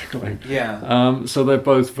 basically. Yeah. So they're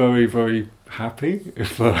both very, very happy.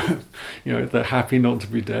 If they're happy not to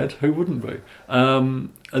be dead, who wouldn't be?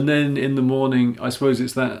 And then in the morning, I suppose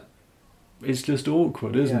it's just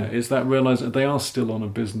awkward, isn't it? It's that realising that they are still on a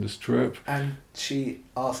business trip. And she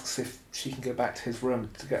asks if she can go back to his room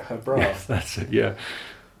to get her bra. Yes, that's it, yeah.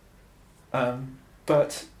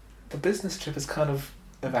 But the business trip has kind of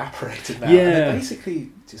evaporated now. Yeah. And they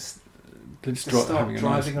basically just start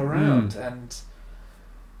driving around. And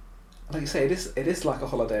like you say, it is like a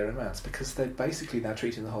holiday romance, because they're basically now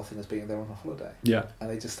treating the whole thing as being they're on a holiday. Yeah. And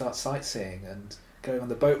they just start sightseeing and going on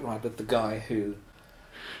the boat ride with the guy who...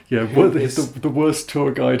 Yeah, the worst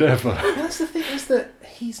tour guide ever. That's the thing, is that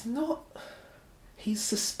he's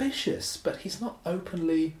suspicious, but he's not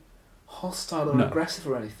openly hostile or aggressive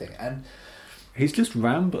or anything. And he's just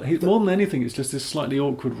rambling. More than anything, it's just this slightly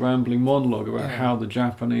awkward rambling monologue about how the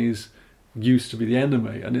Japanese used to be the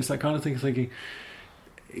enemy, and it's that kind of thing, thinking...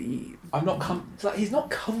 he's not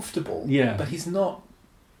comfortable, but he's not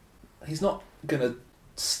going to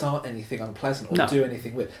start anything unpleasant or do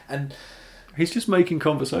anything with. And he's just making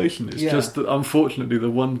conversation. It's just that, unfortunately,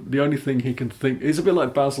 the only thing he can think is a bit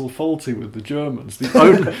like Basil Fawlty with the Germans.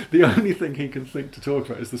 The only thing he can think to talk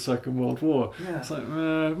about is the Second World War. Yeah. It's like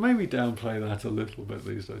maybe downplay that a little bit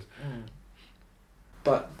these days.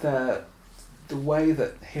 But the way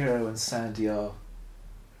that Hiro and Sandy are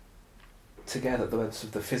together,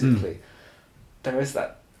 the physically, there is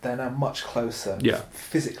that they're now much closer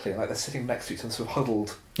physically, like they're sitting next to each other, sort of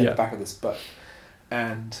huddled in the back of this boat.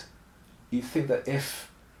 And you think that if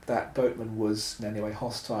that boatman was in any way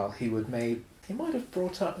hostile, he might have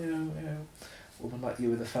brought up, a woman like you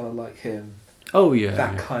with a fellow like him. Oh yeah,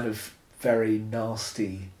 that kind of very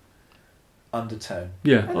nasty undertone.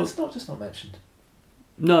 Yeah, and it's not mentioned.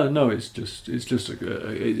 No, it's just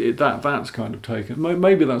that's kind of taken.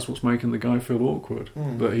 Maybe that's what's making the guy feel awkward,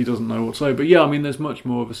 that he doesn't know what to say. But yeah, I mean, there's much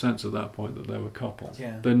more of a sense at that point that they're a couple.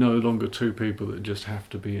 Yeah. They're no longer two people that just have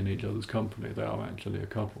to be in each other's company. They are actually a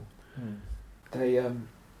couple. They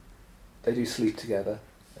do sleep together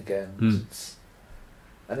again,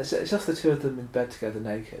 and it's just the two of them in bed together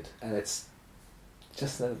naked, and it's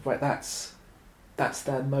just that's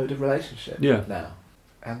their mode of relationship now,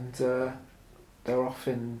 and they're off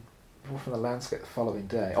in the landscape the following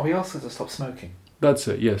day. Oh, he asks her to stop smoking. That's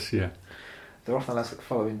it. Yes, yeah. They're off in the landscape the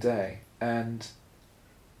following day, and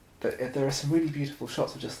there are some really beautiful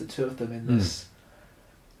shots of just the two of them in this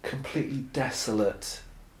completely desolate,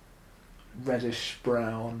 reddish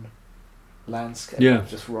brown landscape of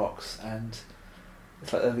just rocks, and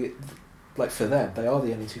it's like for them, they are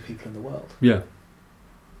the only two people in the world. Yeah.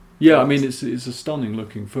 Yeah, I mean, it's a stunning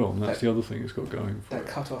looking film. That's the other thing it's got going for it.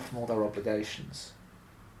 They're cut off from all their obligations.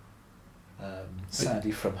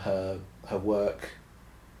 Sandy from her work,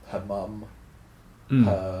 her mum,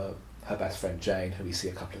 her best friend Jane, who we see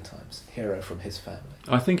a couple of times. Hero from his family.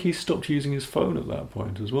 I think he's stopped using his phone at that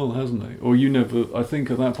point as well, hasn't he? Or you never... I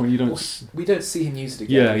think at that point you don't... Well, we don't see him use it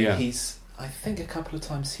again. Yeah. I think a couple of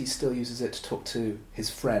times he still uses it to talk to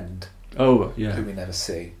his friend. Oh, yeah. Who we never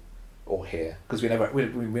see or hear, because we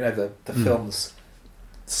know the film's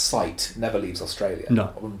site never leaves Australia.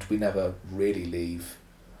 No. And we never really leave,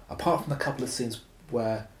 apart from the couple of scenes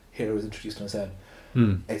where Hero is introduced on his own.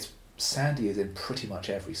 Sandy is in pretty much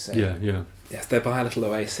every scene. Yeah. Yes, they're by a little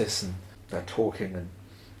oasis and they're talking, and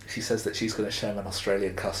she says that she's going to show him an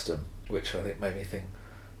Australian custom, which I think made me think,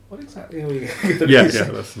 what exactly are we going to do? Yeah,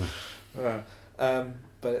 that's nice.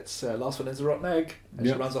 But it's last one is a rotten egg, and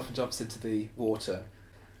she runs off and jumps into the water,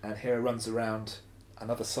 and Hero runs around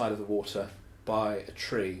another side of the water by a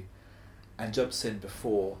tree and jumps in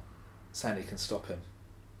before Sandy can stop him,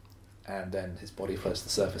 and then his body floats to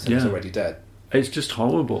the surface and he's already dead. It's just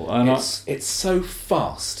horrible, and it's so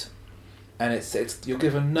fast, and it's you're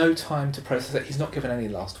given no time to process it. He's not given any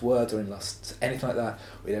last words or anything like that.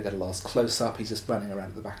 We don't get a last close up. He's just running around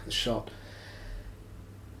at the back of the shot.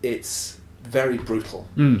 It's very brutal,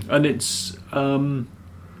 and it's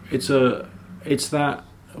that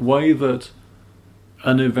way that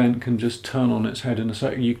an event can just turn on its head in a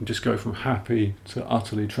second. You can just go from happy to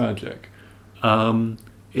utterly tragic.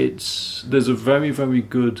 There's a very, very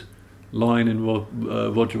good line in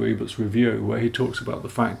Roger Ebert's review where he talks about the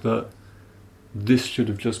fact that this should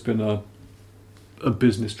have just been a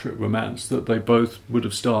business trip romance, that they both would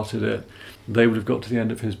have started it, they would have got to the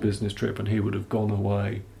end of his business trip and he would have gone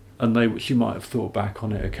away, and she might have thought back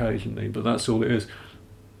on it occasionally, but that's all it is.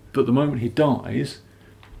 But the moment he dies,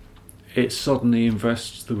 it suddenly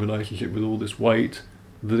invests the relationship with all this weight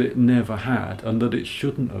that it never had and that it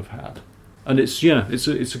shouldn't have had. And it's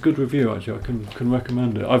a good review, actually. I can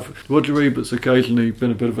recommend it. Roger Ebert's occasionally been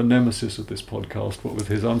a bit of a nemesis of this podcast, what with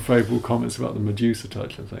his unfavourable comments about the Medusa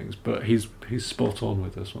touch and things, but he's spot on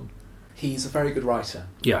with this one. He's a very good writer.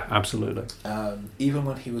 Yeah, absolutely. Even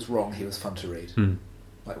when he was wrong, he was fun to read.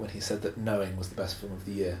 Like when he said that Knowing was the best film of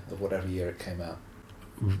the year, of whatever year it came out.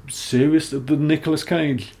 Seriously? The Nicolas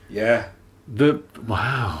Cage? Yeah.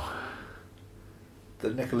 Wow.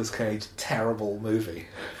 The Nicolas Cage terrible movie.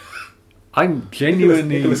 I'm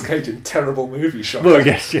genuinely... Nicolas Cage in terrible movie shot. Well,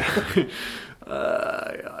 yes, yeah.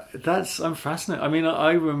 I'm fascinated. I mean,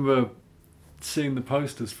 I remember seeing the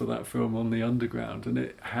posters for that film on the Underground, and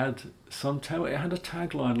it had it had a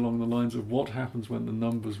tagline along the lines of "What happens when the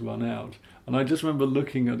numbers run out?" And I just remember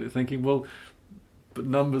looking at it thinking, well, but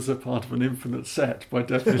numbers are part of an infinite set, by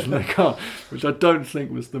definition they can't, which I don't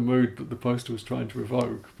think was the mood that the poster was trying to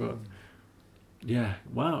evoke. But yeah,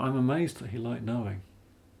 wow, I'm amazed that he liked Knowing.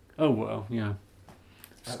 Oh well, yeah,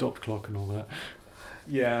 stopped clock and all that.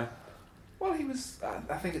 Yeah, well, he was.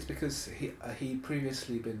 I think it's because he'd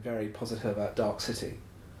previously been very positive about Dark City.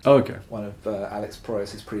 Oh, okay. One of Alex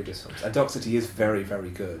Proyas' previous films, and Dark City is very, very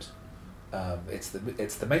good. It's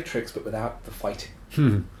the Matrix, but without the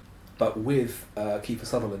fighting. But with Kiefer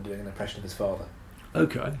Sutherland doing an impression of his father.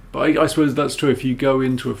 Okay, but I suppose that's true. If you go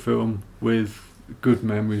into a film with good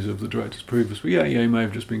memories of the director's previous, but yeah, he may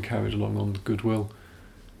have just been carried along on goodwill.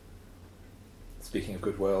 Speaking of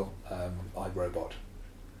goodwill, iRobot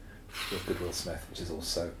with Goodwill Smith, which is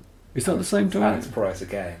also... Is that the same director? Alex Proyas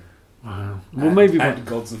again. Wow. Well, maybe and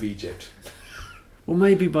Gods of Egypt. Well,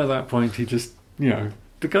 maybe by that point he just, the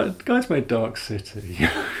guy's made Dark City.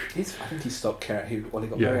 I think he stopped caring. He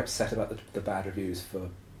got very upset about the bad reviews for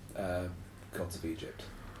Gods of Egypt.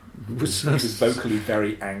 He was vocally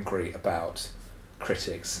very angry about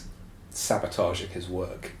critics sabotaging his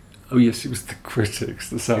work. Oh yes, it was the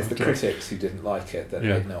critics. It's the critics who didn't like it that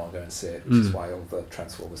made no one go and see it, which is why all the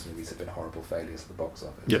Transformers movies have been horrible failures at the box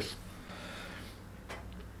office. Yes.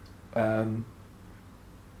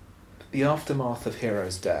 The aftermath of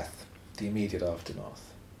Hero's death, the immediate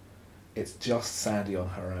aftermath, it's just Sandy on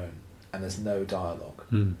her own, and there's no dialogue,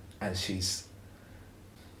 and she's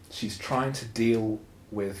trying to deal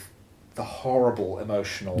with the horrible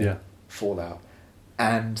emotional fallout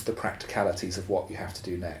and the practicalities of what you have to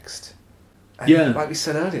do next. And like we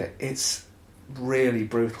said earlier, it's really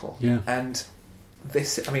brutal. Yeah. And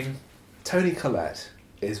Toni Collette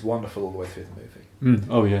is wonderful all the way through the movie.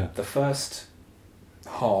 Oh yeah. The first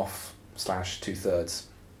half/2/3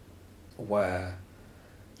 where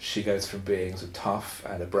she goes from being sort of tough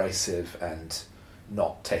and abrasive and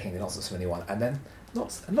not taking the nonsense from anyone, and then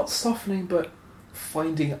not softening but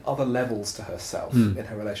finding other levels to herself in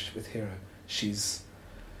her relationship with Hero. She's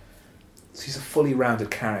a fully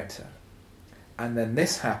rounded character. And then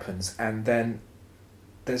this happens, and then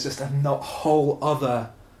there's just a whole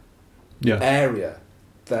other area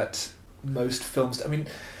that most films... I mean,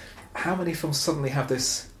 how many films suddenly have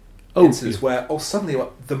this instance where suddenly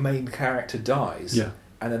the main character dies,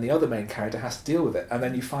 and then the other main character has to deal with it, and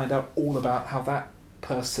then you find out all about how that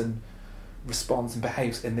person responds and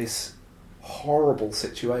behaves in this horrible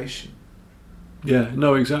situation. Yeah,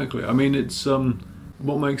 no, exactly. I mean, it's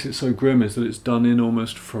what makes it so grim is that it's done in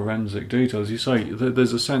almost forensic detail. As you say,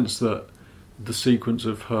 there's a sense that the sequence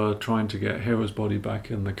of her trying to get Hero's body back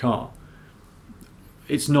in the car,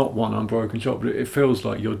 it's not one unbroken shot, but it feels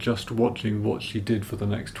like you're just watching what she did for the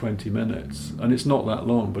next 20 minutes. And it's not that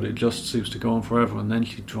long, but it just seems to go on forever. And then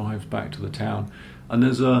she drives back to the town. And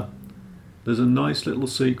there's a nice little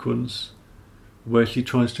sequence where she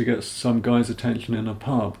tries to get some guy's attention in a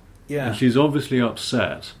pub. Yeah. And she's obviously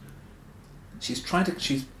upset.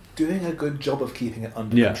 She's doing a good job of keeping it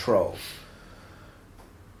under control.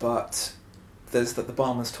 But there's the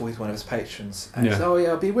barman's always one of his patrons, and he says,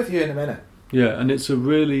 I'll be with you in a minute. Yeah, and it's a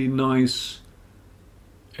really nice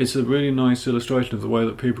illustration of the way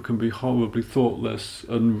that people can be horribly thoughtless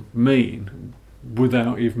and mean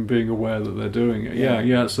without even being aware that they're doing it.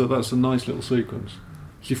 Yeah, so that's a nice little sequence.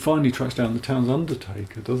 She finally tracks down the town's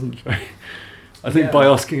undertaker, doesn't she? I think by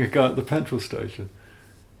asking a guy at the petrol station.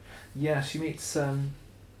 Yeah, she meets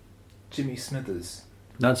Jimmy Smithers.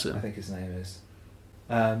 That's it. I think his name is.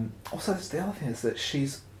 Also, the other thing is that she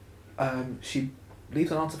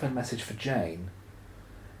leaves an answer phone message for Jane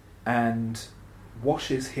and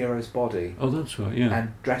washes Hero's body. Oh, that's right, yeah.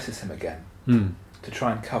 And dresses him again to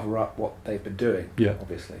try and cover up what they've been doing,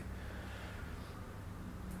 obviously.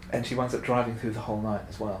 And she winds up driving through the whole night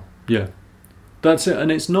as well. Yeah. That's it,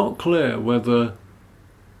 and it's not clear whether...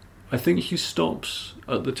 I think she stops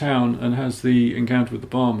at the town and has the encounter with the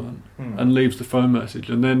barman and leaves the phone message,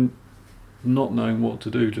 and then, not knowing what to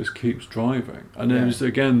do, just keeps driving. And there's,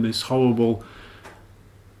 again, this horrible...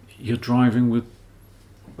 You're driving with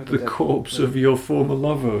the corpse of your former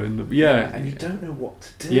lover in the... and you don't know what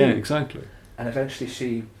to do. Yeah, exactly. And eventually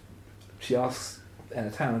she asks in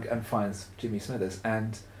a town and finds Jimmy Smithers,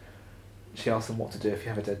 and she asks him what to do if you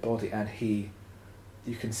have a dead body, and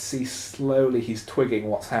you can see slowly he's twigging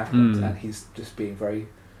what's happened, and he's just being very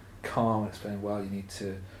calm and explaining, well, you need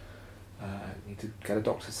to get a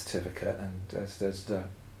doctor's certificate,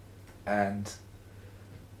 and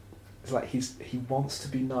it's like he wants to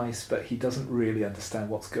be nice, but he doesn't really understand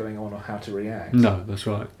what's going on or how to react. No, that's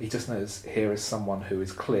right. He just knows here is someone who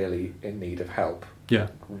is clearly in need of help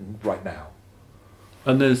right now.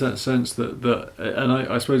 And there's that sense that and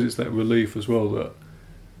I suppose it's that relief as well that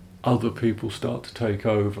other people start to take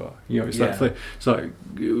over. It's that thing. It's like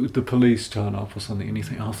the police turn up or something, and you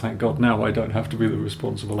think, oh, thank God, now I don't have to be the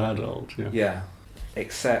responsible adult. Yeah.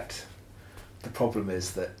 Except the problem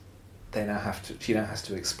is that she now has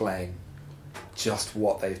to explain just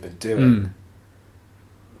what they've been doing.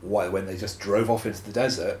 Why, when they just drove off into the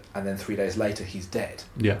desert, and then 3 days later he's dead.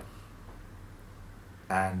 Yeah.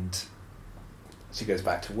 And she goes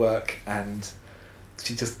back to work, and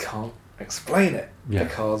she just can't explain it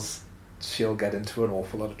because she'll get into an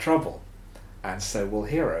awful lot of trouble, and so will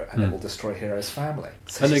Hero, and it will destroy Hero's family.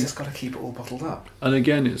 So she's just got to keep it all bottled up. And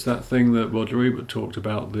again, it's that thing that Roger Ebert talked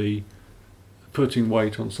about, the putting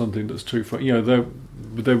weight on something that's too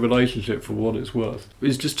their relationship, for what it's worth,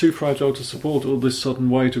 is just too fragile to support all this sudden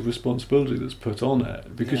weight of responsibility that's put on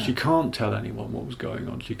it, because she can't tell anyone what was going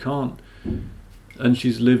on. She can't, and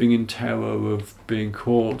she's living in terror of being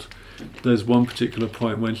caught. There's one particular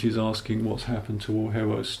point when she's asking what's happened to all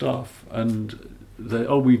Hero's stuff, and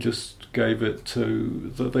we just gave it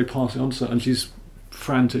to, they pass it on to her, and she's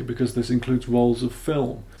frantic because this includes rolls of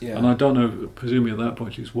film. Yeah. And I don't know, presumably at that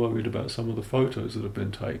point she's worried about some of the photos that have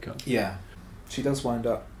been taken. Yeah. She does wind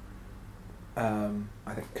up, I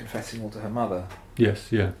think, confessing all to her mother.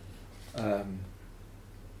 Yes, yeah. Who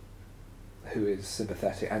is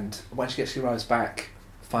sympathetic. And when she finally arrives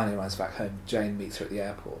back home, Jane meets her at the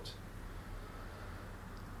airport.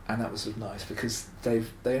 And that was sort of nice, because they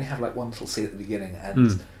only have like one little scene at the beginning,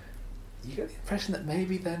 and you get the impression that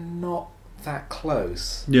maybe they're not that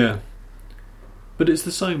close. Yeah. But it's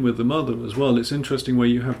the same with the mother as well. It's interesting where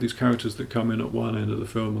you have these characters that come in at one end of the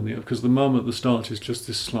film and the other, because the mum at the start is just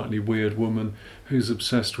this slightly weird woman who's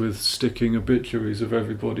obsessed with sticking obituaries of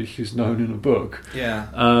everybody she's known in a book.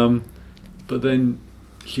 Yeah. But then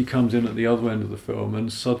she comes in at the other end of the film,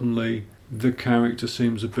 and suddenly the character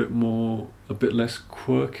seems a bit less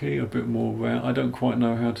quirky, a bit more round. I don't quite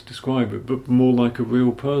know how to describe it, but more like a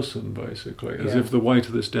real person, basically, as if the weight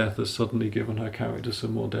of this death has suddenly given her character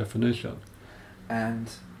some more definition. And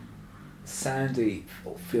Sandy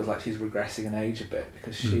feels like she's regressing in age a bit,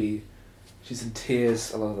 because she's in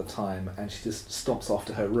tears a lot of the time, and she just stomps off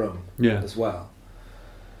to her room as well.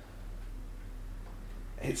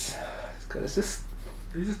 It's just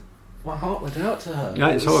my heart went out to her.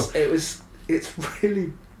 Yeah, it's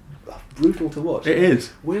really brutal to watch. It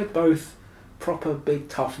is. We're both proper big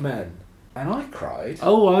tough men, and I cried.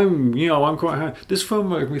 Oh, I'm quite happy. This film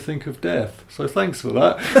made me think of death, so thanks for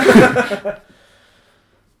that.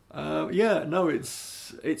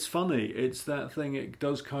 It's funny. It's that thing. It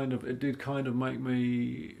did kind of make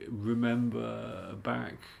me remember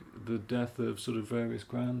back the death of sort of various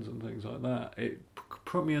grands and things like that. It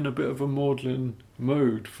put me in a bit of a maudlin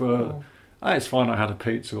mood for. Oh, it's fine. I had a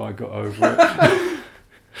pizza. I got over it.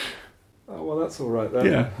 Oh well, that's all right then.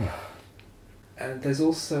 Yeah. And there's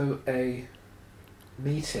also a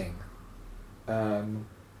meeting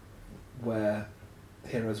where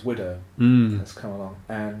Hero's widow has come along,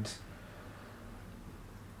 and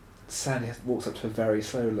Sandy walks up to her very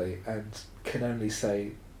slowly and can only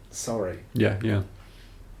say sorry. Yeah.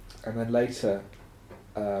 And then later,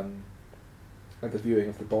 at the viewing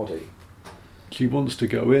of the body, she wants to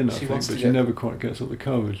go in, I think, but she never quite gets up the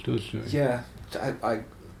courage, does she? Yeah, I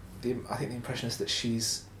think the impression is that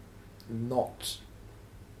she's not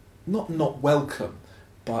welcome,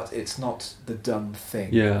 but it's not the done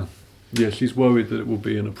thing. Yeah, she's worried that it will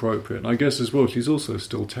be inappropriate. And I guess as well, she's also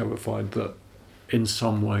still terrified that in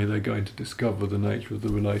some way they're going to discover the nature of the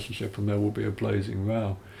relationship and there will be a blazing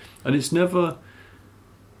row. And it's never...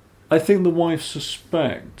 I think the wife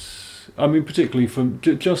suspects... I mean, particularly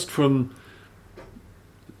just from...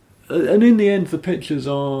 And in the end, the pictures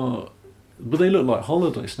are... But they look like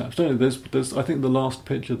holiday snaps, don't they? There's I think the last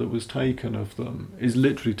picture that was taken of them is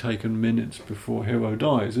literally taken minutes before Hero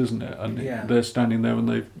dies, isn't it? And they're standing there,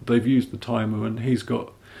 and they've used the timer, and they've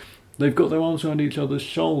got their arms around each other's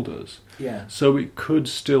shoulders. Yeah. So it could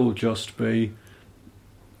still just be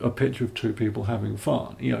a picture of two people having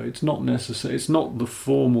fun. It's not necessary. It's not the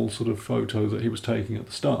formal sort of photo that he was taking at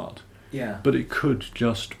the start. Yeah. But it could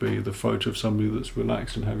just be the photo of somebody that's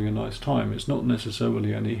relaxed and having a nice time. It's not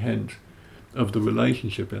necessarily any hint of the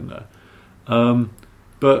relationship in there,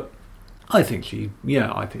 but I think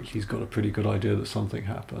she's got a pretty good idea that something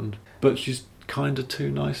happened, but she's kind of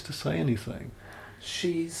too nice to say anything.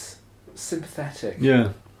 She's sympathetic,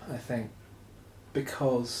 I think,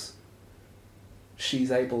 because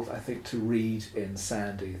she's able, I think, to read in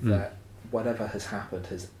Sandy that whatever has happened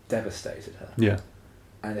has devastated her,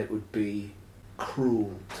 and it would be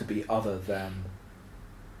cruel to be other than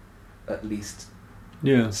at least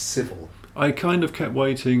civil. I kind of kept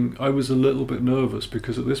waiting. I was a little bit nervous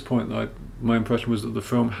because at this point my impression was that the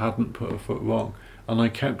film hadn't put a foot wrong, and I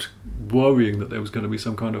kept worrying that there was going to be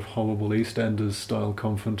some kind of horrible EastEnders style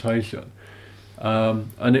confrontation,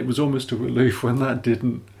 and it was almost a relief when that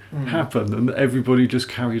didn't happen, and everybody just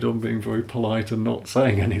carried on being very polite and not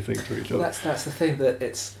saying anything to each other. That's the thing, that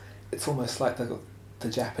it's almost like the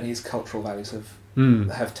Japanese cultural values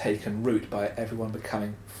have taken root by everyone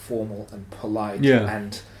becoming formal and polite,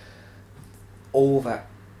 and all that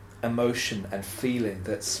emotion and feeling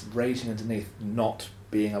that's raging underneath not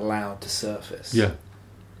being allowed to surface. Yeah.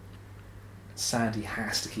 Sandy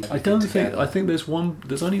has to keep it I think there's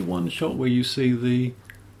only one shot where you see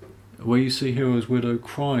Hero's widow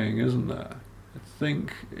crying, isn't there?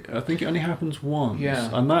 think it only happens once, Yeah.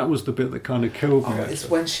 and that was the bit that kind of killed me. It's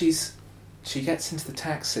when she gets into the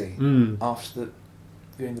taxi after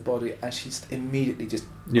viewing the body, and she's immediately just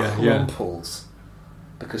crumples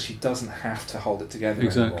because she doesn't have to hold it together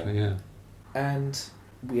exactly, anymore. yeah. And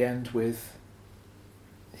we end with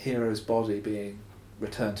Hero's body being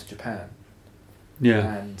returned to Japan.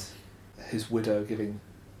 Yeah. And his widow giving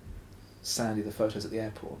Sandy the photos at the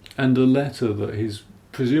airport. And a letter that he's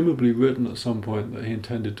presumably written at some point that he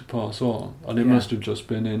intended to pass on, and it must have just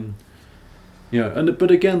been in. Yeah,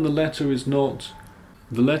 but again, the letter's not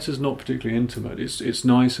particularly intimate. It's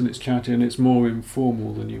nice and it's chatty and it's more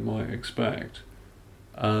informal than you might expect.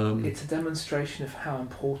 It's a demonstration of how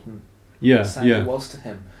important Yeah, Sandy was to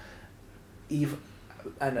him.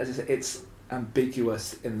 And as I said, it's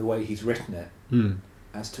ambiguous in the way he's written it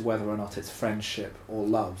as to whether or not it's friendship or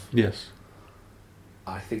love. Yes.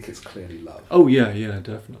 I think it's clearly love. Oh yeah,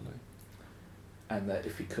 definitely. And that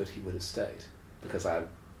if he could, he would have stayed, because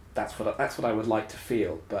that's what I would like to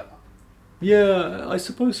feel. But yeah, I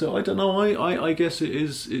suppose so. I don't know. I guess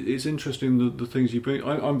it's interesting the things you bring.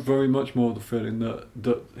 I'm very much more of the feeling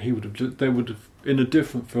that he would have there would have, in a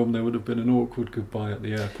different film, there would have been an awkward goodbye at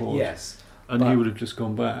the airport. Yes. And he would have just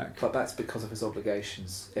gone back. But that's because of his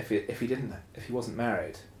obligations. If he wasn't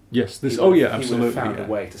married, yes, absolutely, he would have found a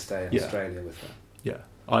way to stay in Australia with her. Yeah,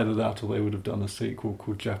 either that or they would have done a sequel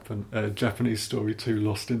called Japanese Story 2: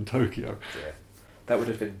 Lost in Tokyo. Yeah, that would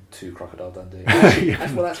have been too Crocodile Dundee.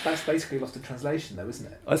 Well, that's basically Lost in Translation, though,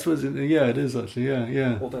 isn't it? I suppose. It is actually.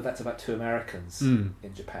 Yeah. Although that's about two Americans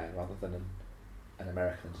in Japan rather than an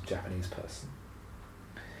American and a Japanese person.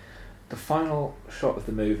 The final shot of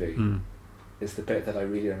the movie is the bit that I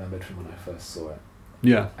really remembered from when I first saw it.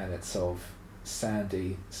 Yeah. And it's of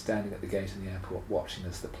Sandy standing at the gate in the airport watching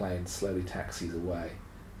as the plane slowly taxis away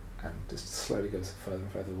and just slowly goes further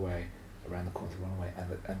and further away around the corner of the runway,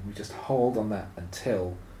 and we just hold on that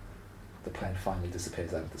until the plane finally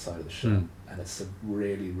disappears out of the side of the shot. And it's a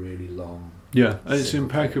really, really long... Yeah, and it's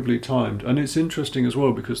impeccably timed. And it's interesting as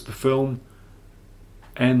well because the film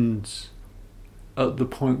ends at the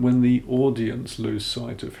point when the audience lose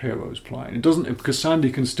sight of Hero's plane. It doesn't, because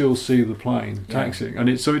Sandy can still see the plane taxiing,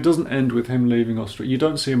 and so it doesn't end with him leaving Australia. You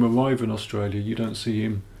don't see him arrive in Australia. You don't see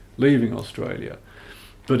him leaving Australia,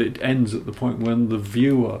 but it ends at the point when the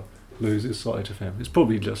viewer loses sight of him. It's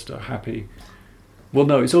probably just a happy. Well,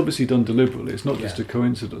 no, it's obviously done deliberately. It's not just a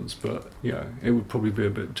coincidence, but it would probably be a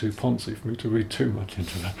bit too poncy for me to read too much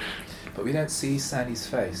into that. But we don't see Sandy's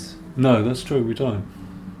face. No, that's true. We don't.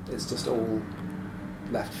 It's just all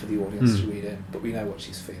left for the audience to read in, but we know what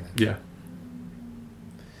she's feeling. Yeah.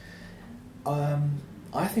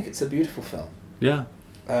 I think it's a beautiful film. Yeah.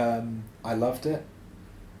 I loved it.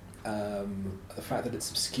 The fact that it's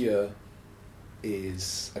obscure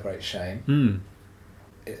is a great shame.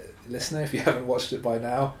 Listener, if you haven't watched it by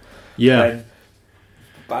now, then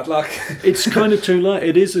bad luck. It's kind of too late.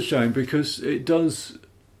 It is a shame because it does.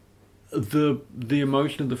 The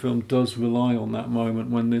emotion of the film does rely on that moment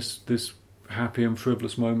when this happy and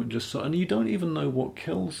frivolous moment just, and you don't even know what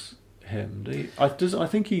kills him. I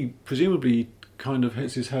think he presumably kind of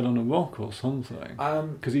hits his head on a rock or something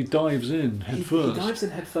because he dives in head first. He dives in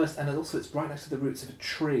head first, and also it's right next to the roots of a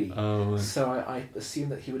tree. Oh, right. So I assume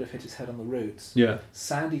that he would have hit his head on the roots. Yeah.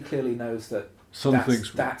 Sandy clearly knows that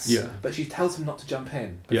something's but she tells him not to jump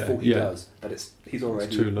in before he does. But he's already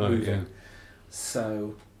it's too low, moving. Yeah.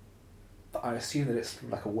 So I assume that it's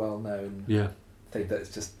like a well-known thing, that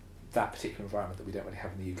it's just that particular environment that we don't really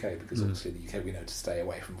have in the UK, because obviously in the UK we know to stay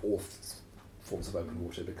away from all forms of open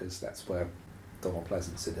water, because that's where Donald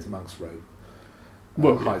Pleasance in his monk's robe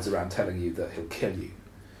hides around telling you that he'll kill you.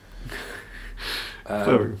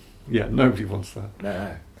 Nobody wants that.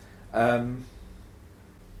 No.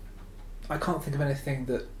 I can't think of anything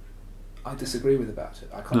that I disagree with about it.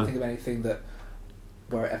 I can't think of anything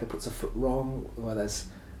where it ever puts a foot wrong, where there's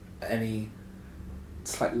any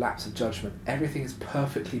slight lapse of judgment. Everything is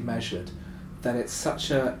perfectly measured. That it's such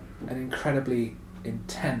an incredibly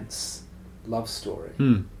intense love story,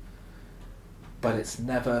 but it's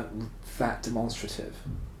never that demonstrative.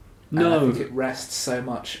 No, and I think it rests so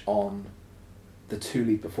much on the two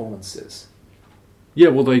lead performances. Yeah,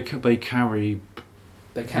 well, they carry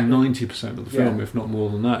 90% of the film, if not more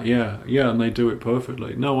than that. Yeah, and they do it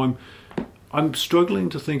perfectly. No, I'm struggling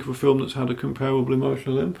to think of a film that's had a comparable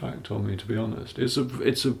emotional impact on me. To be honest, it's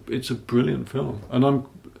a brilliant film, and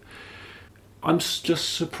I'm just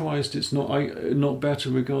surprised it's not better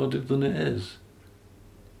regarded than it is.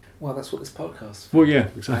 Well, that's what this podcast is for. Well, yeah,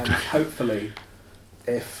 exactly. And hopefully,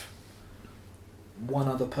 if one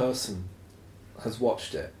other person has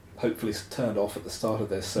watched it, hopefully turned off at the start of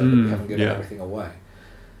this so that we haven't given everything away,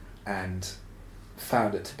 and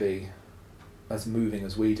found it to be as moving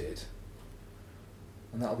as we did,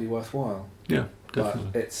 and that'll be worthwhile. Yeah,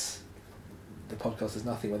 definitely. But the podcast is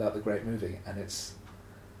nothing without the great movie, and it's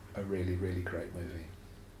a really, really great movie.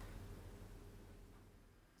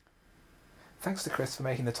 Thanks to Chris for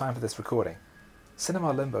making the time for this recording.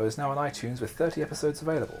 Cinema Limbo is now on iTunes with 30 episodes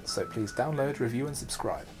available, so please download, review and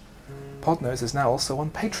subscribe. Podnose is now also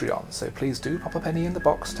on Patreon, so please do pop a penny in the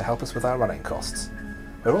box to help us with our running costs.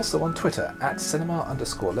 We're also on Twitter at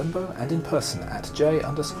cinema_limbo and in person at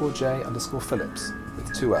j_j_phillips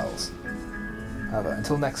with 2 L's. However,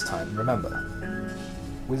 until next time, remember,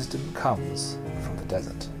 wisdom comes from the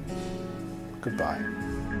desert. Goodbye.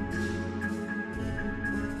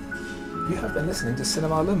 You have been listening to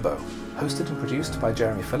Cinema Limbo, hosted and produced by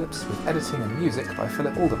Jeremy Phillips with editing and music by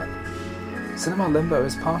Philip Alderman. Cinema Limbo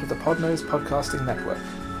is part of the Podnose Podcasting Network,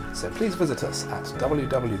 so please visit us at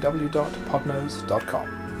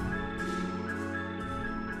www.podnose.com.